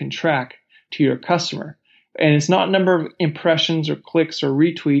that you can track to your customer? And it's not number of impressions or clicks or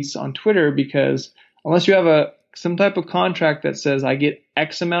retweets on Twitter, because unless you have some type of contract that says I get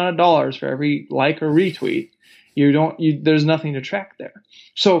X amount of dollars for every like or retweet, there's nothing to track there.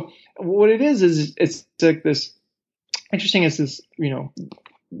 So what it is it's like this interesting is this,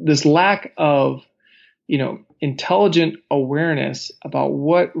 this lack of, intelligent awareness about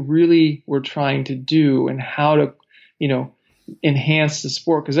what really we're trying to do and how to, enhance the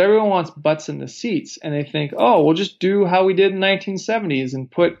sport. Because everyone wants butts in the seats, and they think, oh, we'll just do how we did in the 1970s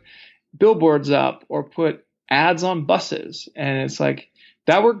and put billboards up or put ads on buses. And it's like,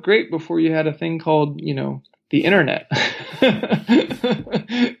 that worked great before you had a thing called, the internet.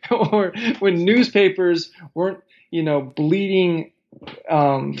 Or when newspapers weren't, bleeding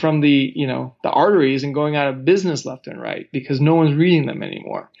from the arteries and going out of business left and right because no one's reading them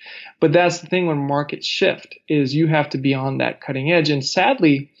anymore. But that's the thing when markets shift, is you have to be on that cutting edge. And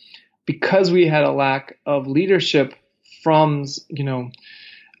sadly, because we had a lack of leadership from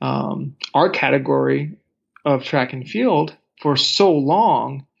our category of track and field for so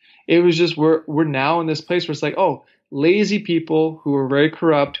long, it was just we're now in this place where it's like, oh, lazy people who were very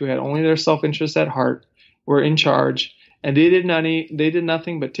corrupt, who had only their self-interest at heart, were in charge. And they did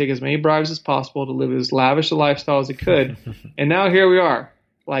nothing but take as many bribes as possible to live as lavish a lifestyle as they could. And now here we are.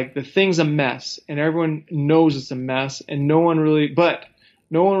 Like, the thing's a mess, and everyone knows it's a mess, and no one really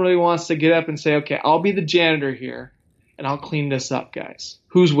wants to get up and say, okay, I'll be the janitor here, and I'll clean this up, guys.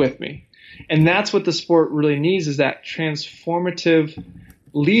 Who's with me? And that's what the sport really needs, is that transformative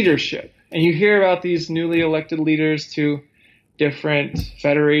leadership. And you hear about these newly elected leaders to different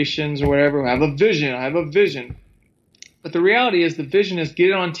federations or whatever who have a vision. I have a vision. But the reality is the vision is get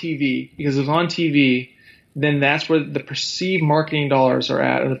it on TV, because if it's on TV, then that's where the perceived marketing dollars are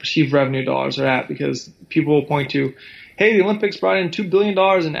at, or the perceived revenue dollars are at, because people will point to, hey, the Olympics brought in $2 billion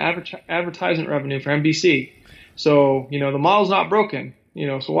in advertisement revenue for NBC. So, the model's not broken,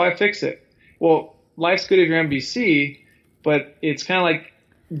 so why fix it? Well, life's good if you're NBC, but it's kind of like,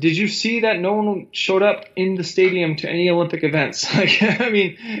 did you see that no one showed up in the stadium to any Olympic events? Like,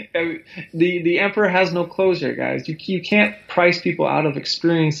 the emperor has no clothes here, guys. You can't price people out of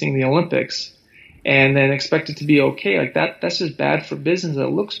experiencing the Olympics and then expect it to be okay. Like that's just bad for business. It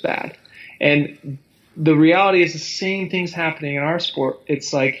looks bad. And the reality is the same thing's happening in our sport.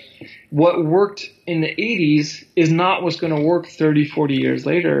 It's like what worked in the 80s is not what's going to work 30, 40 years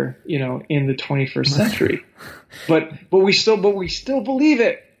later, in the 21st century. But we still believe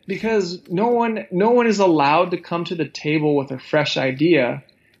it, because no one is allowed to come to the table with a fresh idea,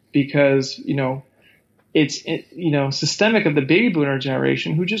 because it's systemic of the baby boomer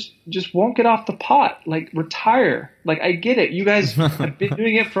generation who just won't get off the pot. Like, retire. Like, I get it, you guys have been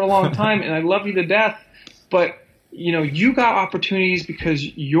doing it for a long time, and I love you to death, but you got opportunities because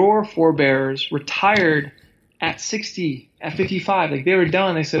your forebears retired at 60, at 55. Like, they were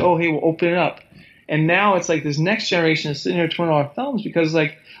done. They said, oh, hey, we'll open it up. And now it's like this next generation is sitting here twiddling our thumbs because,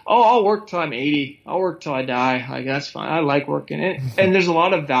 like, oh, I'll work till I'm 80. I'll work till I die. Like, that's fine. I like working. And there's a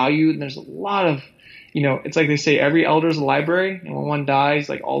lot of value, and there's a lot of, it's like they say every elder's a library, and when one dies,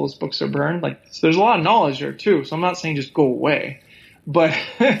 like, all those books are burned. Like, so there's a lot of knowledge there too. So I'm not saying just go away, but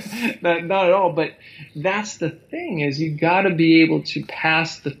not at all. But that's the thing, is you got to be able to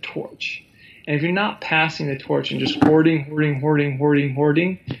pass the torch. And if you're not passing the torch and just hoarding,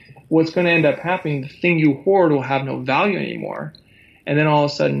 what's going to end up happening, the thing you hoard will have no value anymore. And then all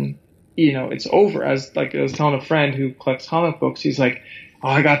of a sudden, it's over. As like I was telling a friend who collects comic books, he's like, oh,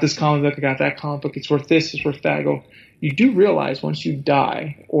 I got this comic book, I got that comic book, it's worth this, it's worth that. I go, you do realize once you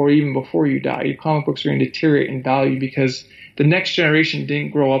die, or even before you die, your comic books are going to deteriorate in value because the next generation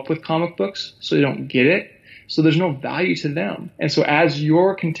didn't grow up with comic books, so they don't get it. So there's no value to them. And so as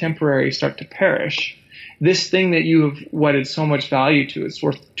your contemporaries start to perish, this thing that you have wedded so much value to, it's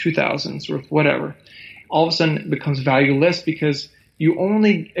worth 2,000, it's worth whatever, all of a sudden it becomes valueless because you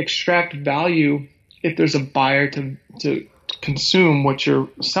only extract value if there's a buyer to consume what you're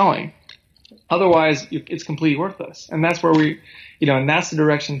selling. Otherwise, it's completely worthless. And that's where and that's the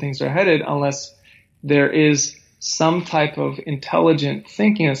direction things are headed unless there is some type of intelligent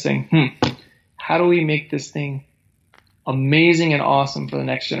thinking of saying, how do we make this thing amazing and awesome for the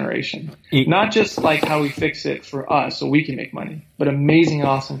next generation? Not just like how we fix it for us so we can make money, but amazing and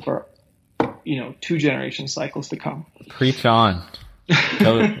awesome for, 2 generation cycles to come. Preach on.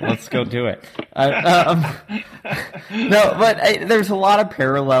 Let's go do it. No, but there's a lot of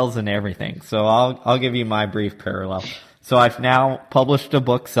parallels in everything. So I'll give you my brief parallel. So I've now published a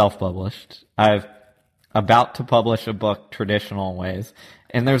book self-published. I've about to publish a book traditional ways.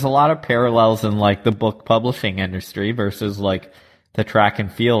 And there's a lot of parallels in like the book publishing industry versus like the track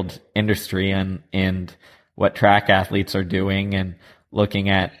and field industry and what track athletes are doing and looking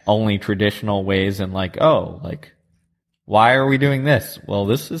at only traditional ways and like, why are we doing this? Well,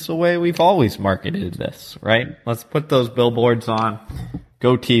 this is the way we've always marketed this, right? Let's put those billboards on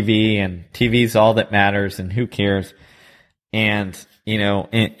Go TV, and TV's all that matters, and who cares? And,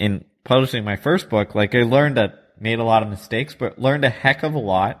 in publishing my first book, like I made a lot of mistakes, but learned a heck of a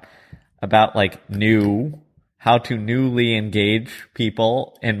lot about like how to newly engage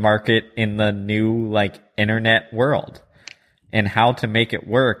people and market in the new like internet world and how to make it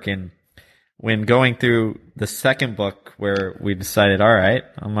work. And when going through the second book where we decided, all right,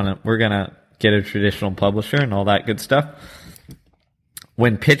 we're gonna get a traditional publisher and all that good stuff.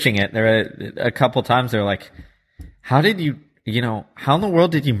 When pitching it, a couple times they're like, how in the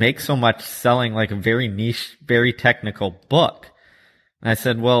world did you make so much selling like a very niche, very technical book? And I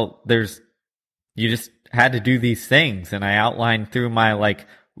said, well, you just had to do these things. And I outlined through my like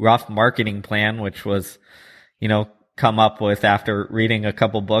rough marketing plan, which was, come up with after reading a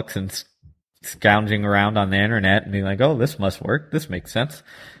couple books and scounging around on the internet and being like, oh, this must work. This makes sense.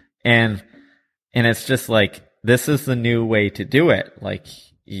 And it's just like, this is the new way to do it. Like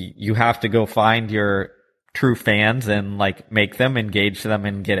you have to go find your true fans and like make them, engage them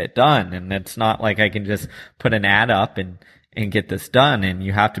and get it done. And it's not like I can just put an ad up and get this done. And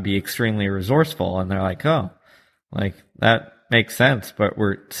you have to be extremely resourceful. And they're like, oh, like that makes sense, but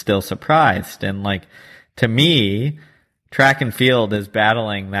we're still surprised. And like, to me, track and field is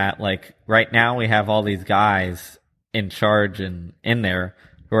battling that. Like right now we have all these guys in charge and in there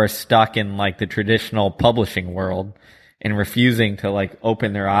who are stuck in like the traditional publishing world and refusing to like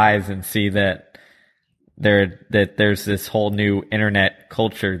open their eyes and see that there's this whole new internet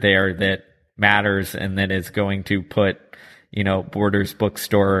culture there that matters and that is going to put, Borders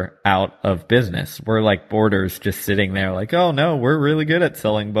bookstore out of business. We're like Borders just sitting there like, oh no, we're really good at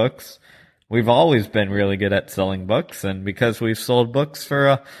selling books. We've always been really good at selling books, and because we've sold books for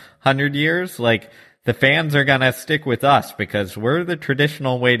 100 years, like the fans are gonna stick with us because we're the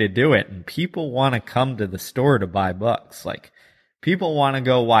traditional way to do it, and people want to come to the store to buy books. Like people want to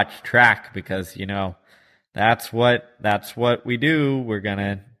go watch track because that's what we do. We're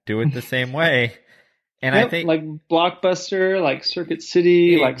gonna do it the same way. And I think like Blockbuster, like Circuit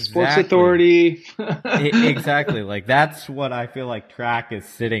City, like Sports Authority. Exactly. Like that's what I feel like track is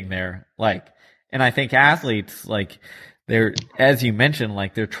sitting there. Like, and I think athletes, like they're, as you mentioned,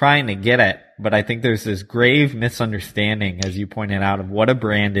 like they're trying to get it, but I think there's this grave misunderstanding, as you pointed out, of what a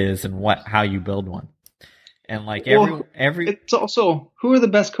brand is and how you build one. And like every it's also, who are the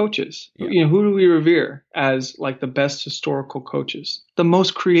best coaches? Yeah. Who do we revere as like the best historical coaches? The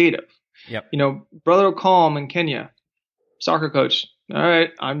most creative. Yep. Brother O'Callum in Kenya, soccer coach. All right,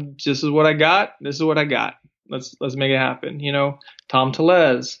 this is what I got. This is what I got. Let's make it happen. Tom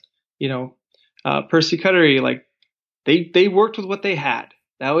Tellez, Percy Cuttery, like they worked with what they had.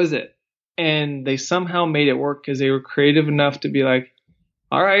 That was it. And they somehow made it work because they were creative enough to be like,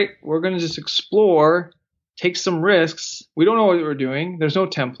 all right, we're going to just explore, take some risks. We don't know what we're doing. There's no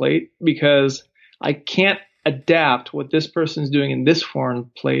template because I can't adapt what this person's doing in this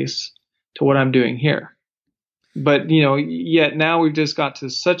foreign place to what I'm doing here. But, yet now we've just got to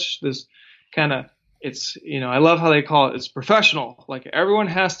such this kind of it's, I love how they call it. It's professional. Like everyone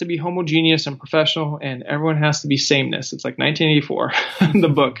has to be homogeneous and professional, and everyone has to be sameness. It's like 1984, the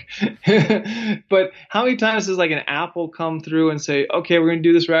book. But how many times does like an Apple come through and say, okay, we're going to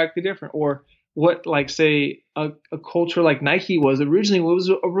do this radically different? Or what, like say a culture like Nike was originally, what was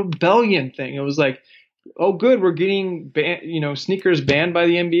a rebellion thing. It was like, oh, good, we're getting sneakers banned by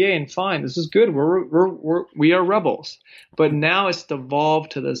the NBA, and fine, this is good. We are rebels. But now it's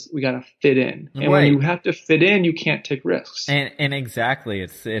devolved to this. We got to fit in, and Right. when you have to fit in, you can't take risks. And exactly,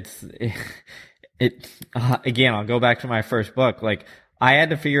 again, I'll go back to my first book. Like I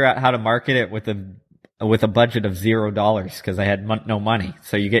had to figure out how to market it with a budget of $0 because I had no money.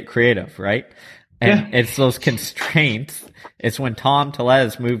 So you get creative, right? And it's those constraints. It's when Tom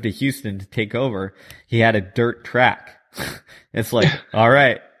Tellez moved to Houston to take over, he had a dirt track. It's like, all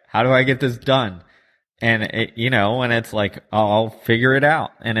right, how do I get this done? And and it's like, oh, I'll figure it out.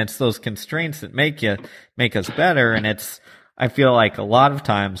 And it's those constraints that make us better. And I feel like a lot of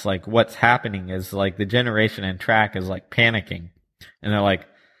times, like what's happening is like the generation in track is like panicking. And they're like,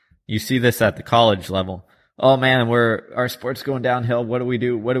 you see this at the college level. Oh man, our sport's going downhill. What do we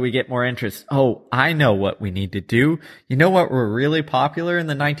do? What do we get more interest? Oh, I know what we need to do. You know what were really popular in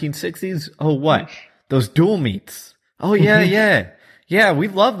the 1960s? Oh, what? Those dual meets. Oh yeah. Yeah, we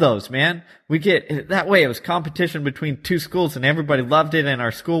love those, man. That way it was competition between two schools and everybody loved it and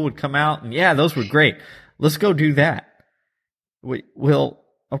our school would come out and yeah, those were great. Let's go do that.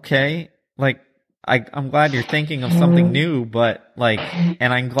 Okay. Like, I'm glad you're thinking of something new, but like,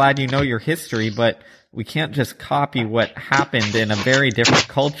 and I'm glad you know your history, but we can't just copy what happened in a very different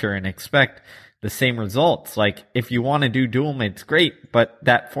culture and expect the same results. Like, if you want to do dual mates, great, but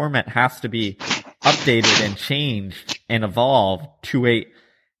that format has to be updated and changed and evolved to a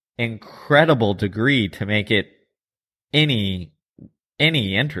incredible degree to make it any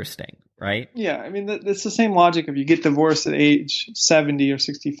interesting, right? Yeah, I mean, it's the same logic if you get divorced at age 70 or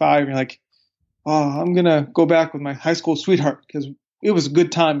 65, and you're like, oh, I'm going to go back with my high school sweetheart because it was a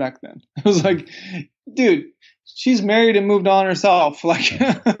good time back then. It was like, dude, she's married and moved on herself. Like,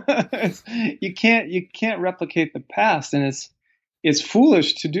 you can't replicate the past, and it's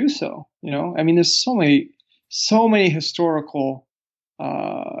foolish to do so. I mean, there's so many historical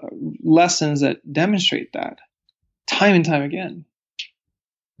lessons that demonstrate that time and time again.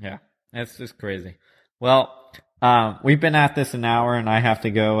 Yeah, that's just crazy. Well, we've been at this an hour, and I have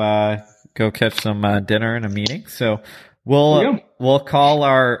to go catch some dinner and a meeting. So we'll call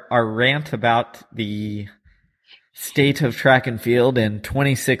our rant about the state of track and field in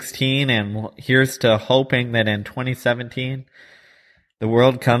 2016, and here's to hoping that in 2017 the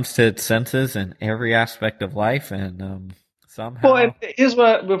world comes to its senses in every aspect of life, and somehow. Well,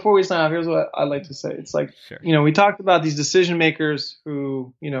 before we sign off, here's what I'd like to say. It's like, sure. We talked about these decision makers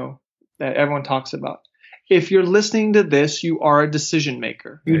who, that everyone talks about. If you're listening to this, you are a decision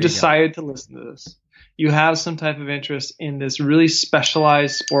maker. You decided to listen to this. You have some type of interest in this really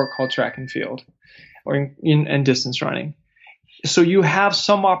specialized sport called track and field or in distance running. So you have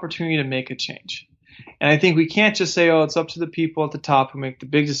some opportunity to make a change. And I think we can't just say, oh, it's up to the people at the top who make the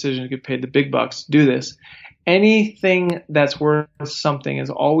big decisions, get paid the big bucks to do this. Anything that's worth something has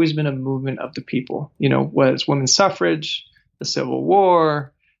always been a movement of the people, whether it's women's suffrage, the Civil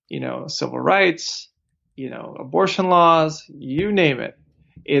War, civil rights, abortion laws, you name it.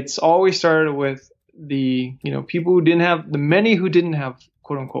 It's always started with the, people the many who didn't have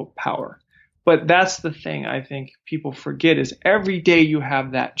quote unquote power. But that's the thing I think people forget is every day you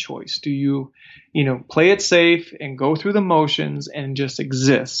have that choice. Do you, play it safe and go through the motions and just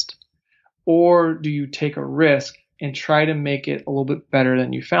exist? Or do you take a risk and try to make it a little bit better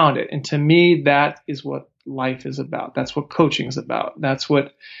than you found it? And to me, that is what life is about. That's what coaching is about. That's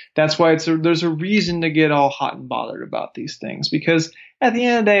why there's a reason to get all hot and bothered about these things, because at the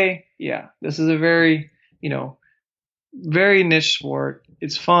end of the day, yeah, this is a very, very niche sport.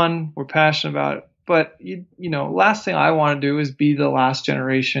 It's fun. We're passionate about it. But, last thing I want to do is be the last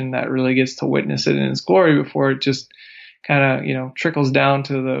generation that really gets to witness it in its glory before it just kind of, trickles down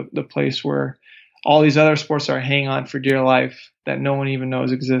to the place where all these other sports are hanging on for dear life that no one even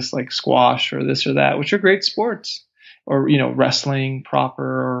knows exist, like squash or this or that, which are great sports, or, wrestling proper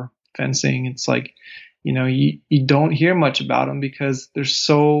or fencing. It's like, you don't hear much about them because they're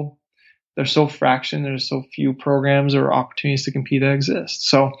so fractioned. There's so few programs or opportunities to compete that exist.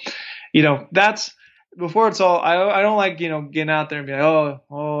 So, that's before it's all, I don't like, getting out there and be like,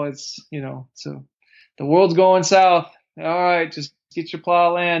 oh, it's, so the world's going south. All right, just get your plow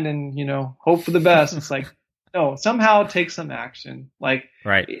of land and, hope for the best. It's like, no, somehow take some action. Like,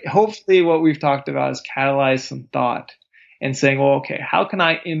 right. Hopefully what we've talked about is catalyze some thought and saying, well, okay, how can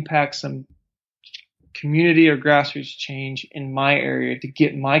I impact some community or grassroots change in my area to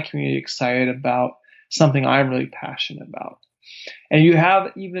get my community excited about something I'm really passionate about. And you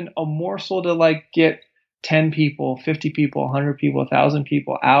have even a morsel to like get 10 people, 50 people, 100 people, 1,000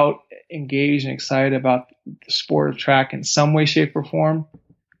 people out engaged and excited about the sport of track in some way, shape, or form,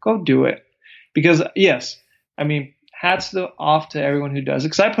 go do it. Because yes, I mean, hats off to everyone who does it.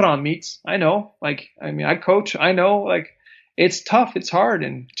 Because I put on meets. I know, like, I mean, I coach. I know, like, it's tough. It's hard.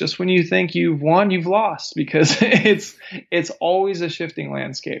 And just when you think you've won, you've lost, because it's always a shifting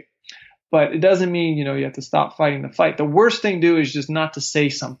landscape. But it doesn't mean, you know, you have to stop fighting the fight. The worst thing to do is just not to say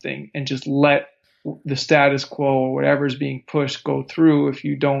something and just let the status quo or whatever is being pushed go through if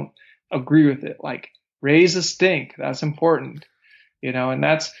you don't agree with it. Like, raise a stink. That's important, you know, and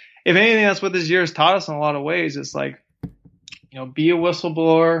that's, if anything, that's what this year has taught us in a lot of ways. It's like, you know, be a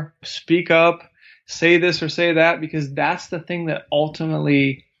whistleblower, speak up, say this or say that, because that's the thing that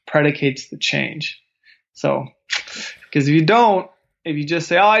ultimately predicates the change. So, because if you don't, if you just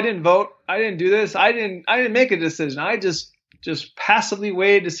say, "Oh, I didn't vote, I didn't do this, I didn't make a decision, I just passively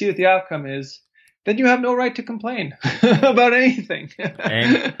waited to see what the outcome is," then you have no right to complain about anything.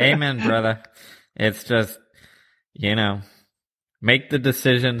 Amen, brother. It's just, you know, make the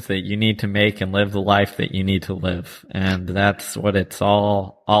decisions that you need to make and live the life that you need to live. And that's what it's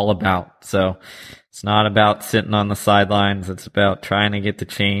all about. So it's not about sitting on the sidelines. It's about trying to get the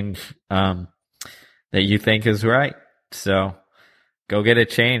change, that you think is right. So go get it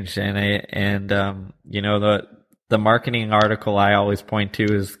changed. And you know, the marketing article I always point to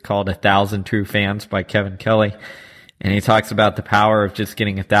is called 1,000 True Fans by Kevin Kelly. And he talks about the power of just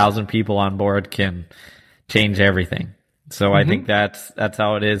getting 1,000 people on board can change everything. So I think that's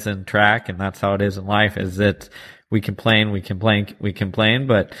how it is in track, and that's how it is in life, is that we complain,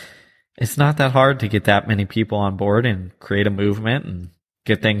 but it's not that hard to get that many people on board and create a movement and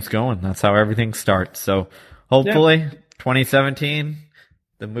get things going. That's how everything starts. So hopefully 2017,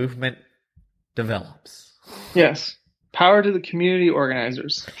 the movement develops. Yes. Power to the community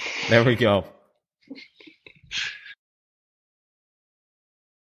organizers. There we go.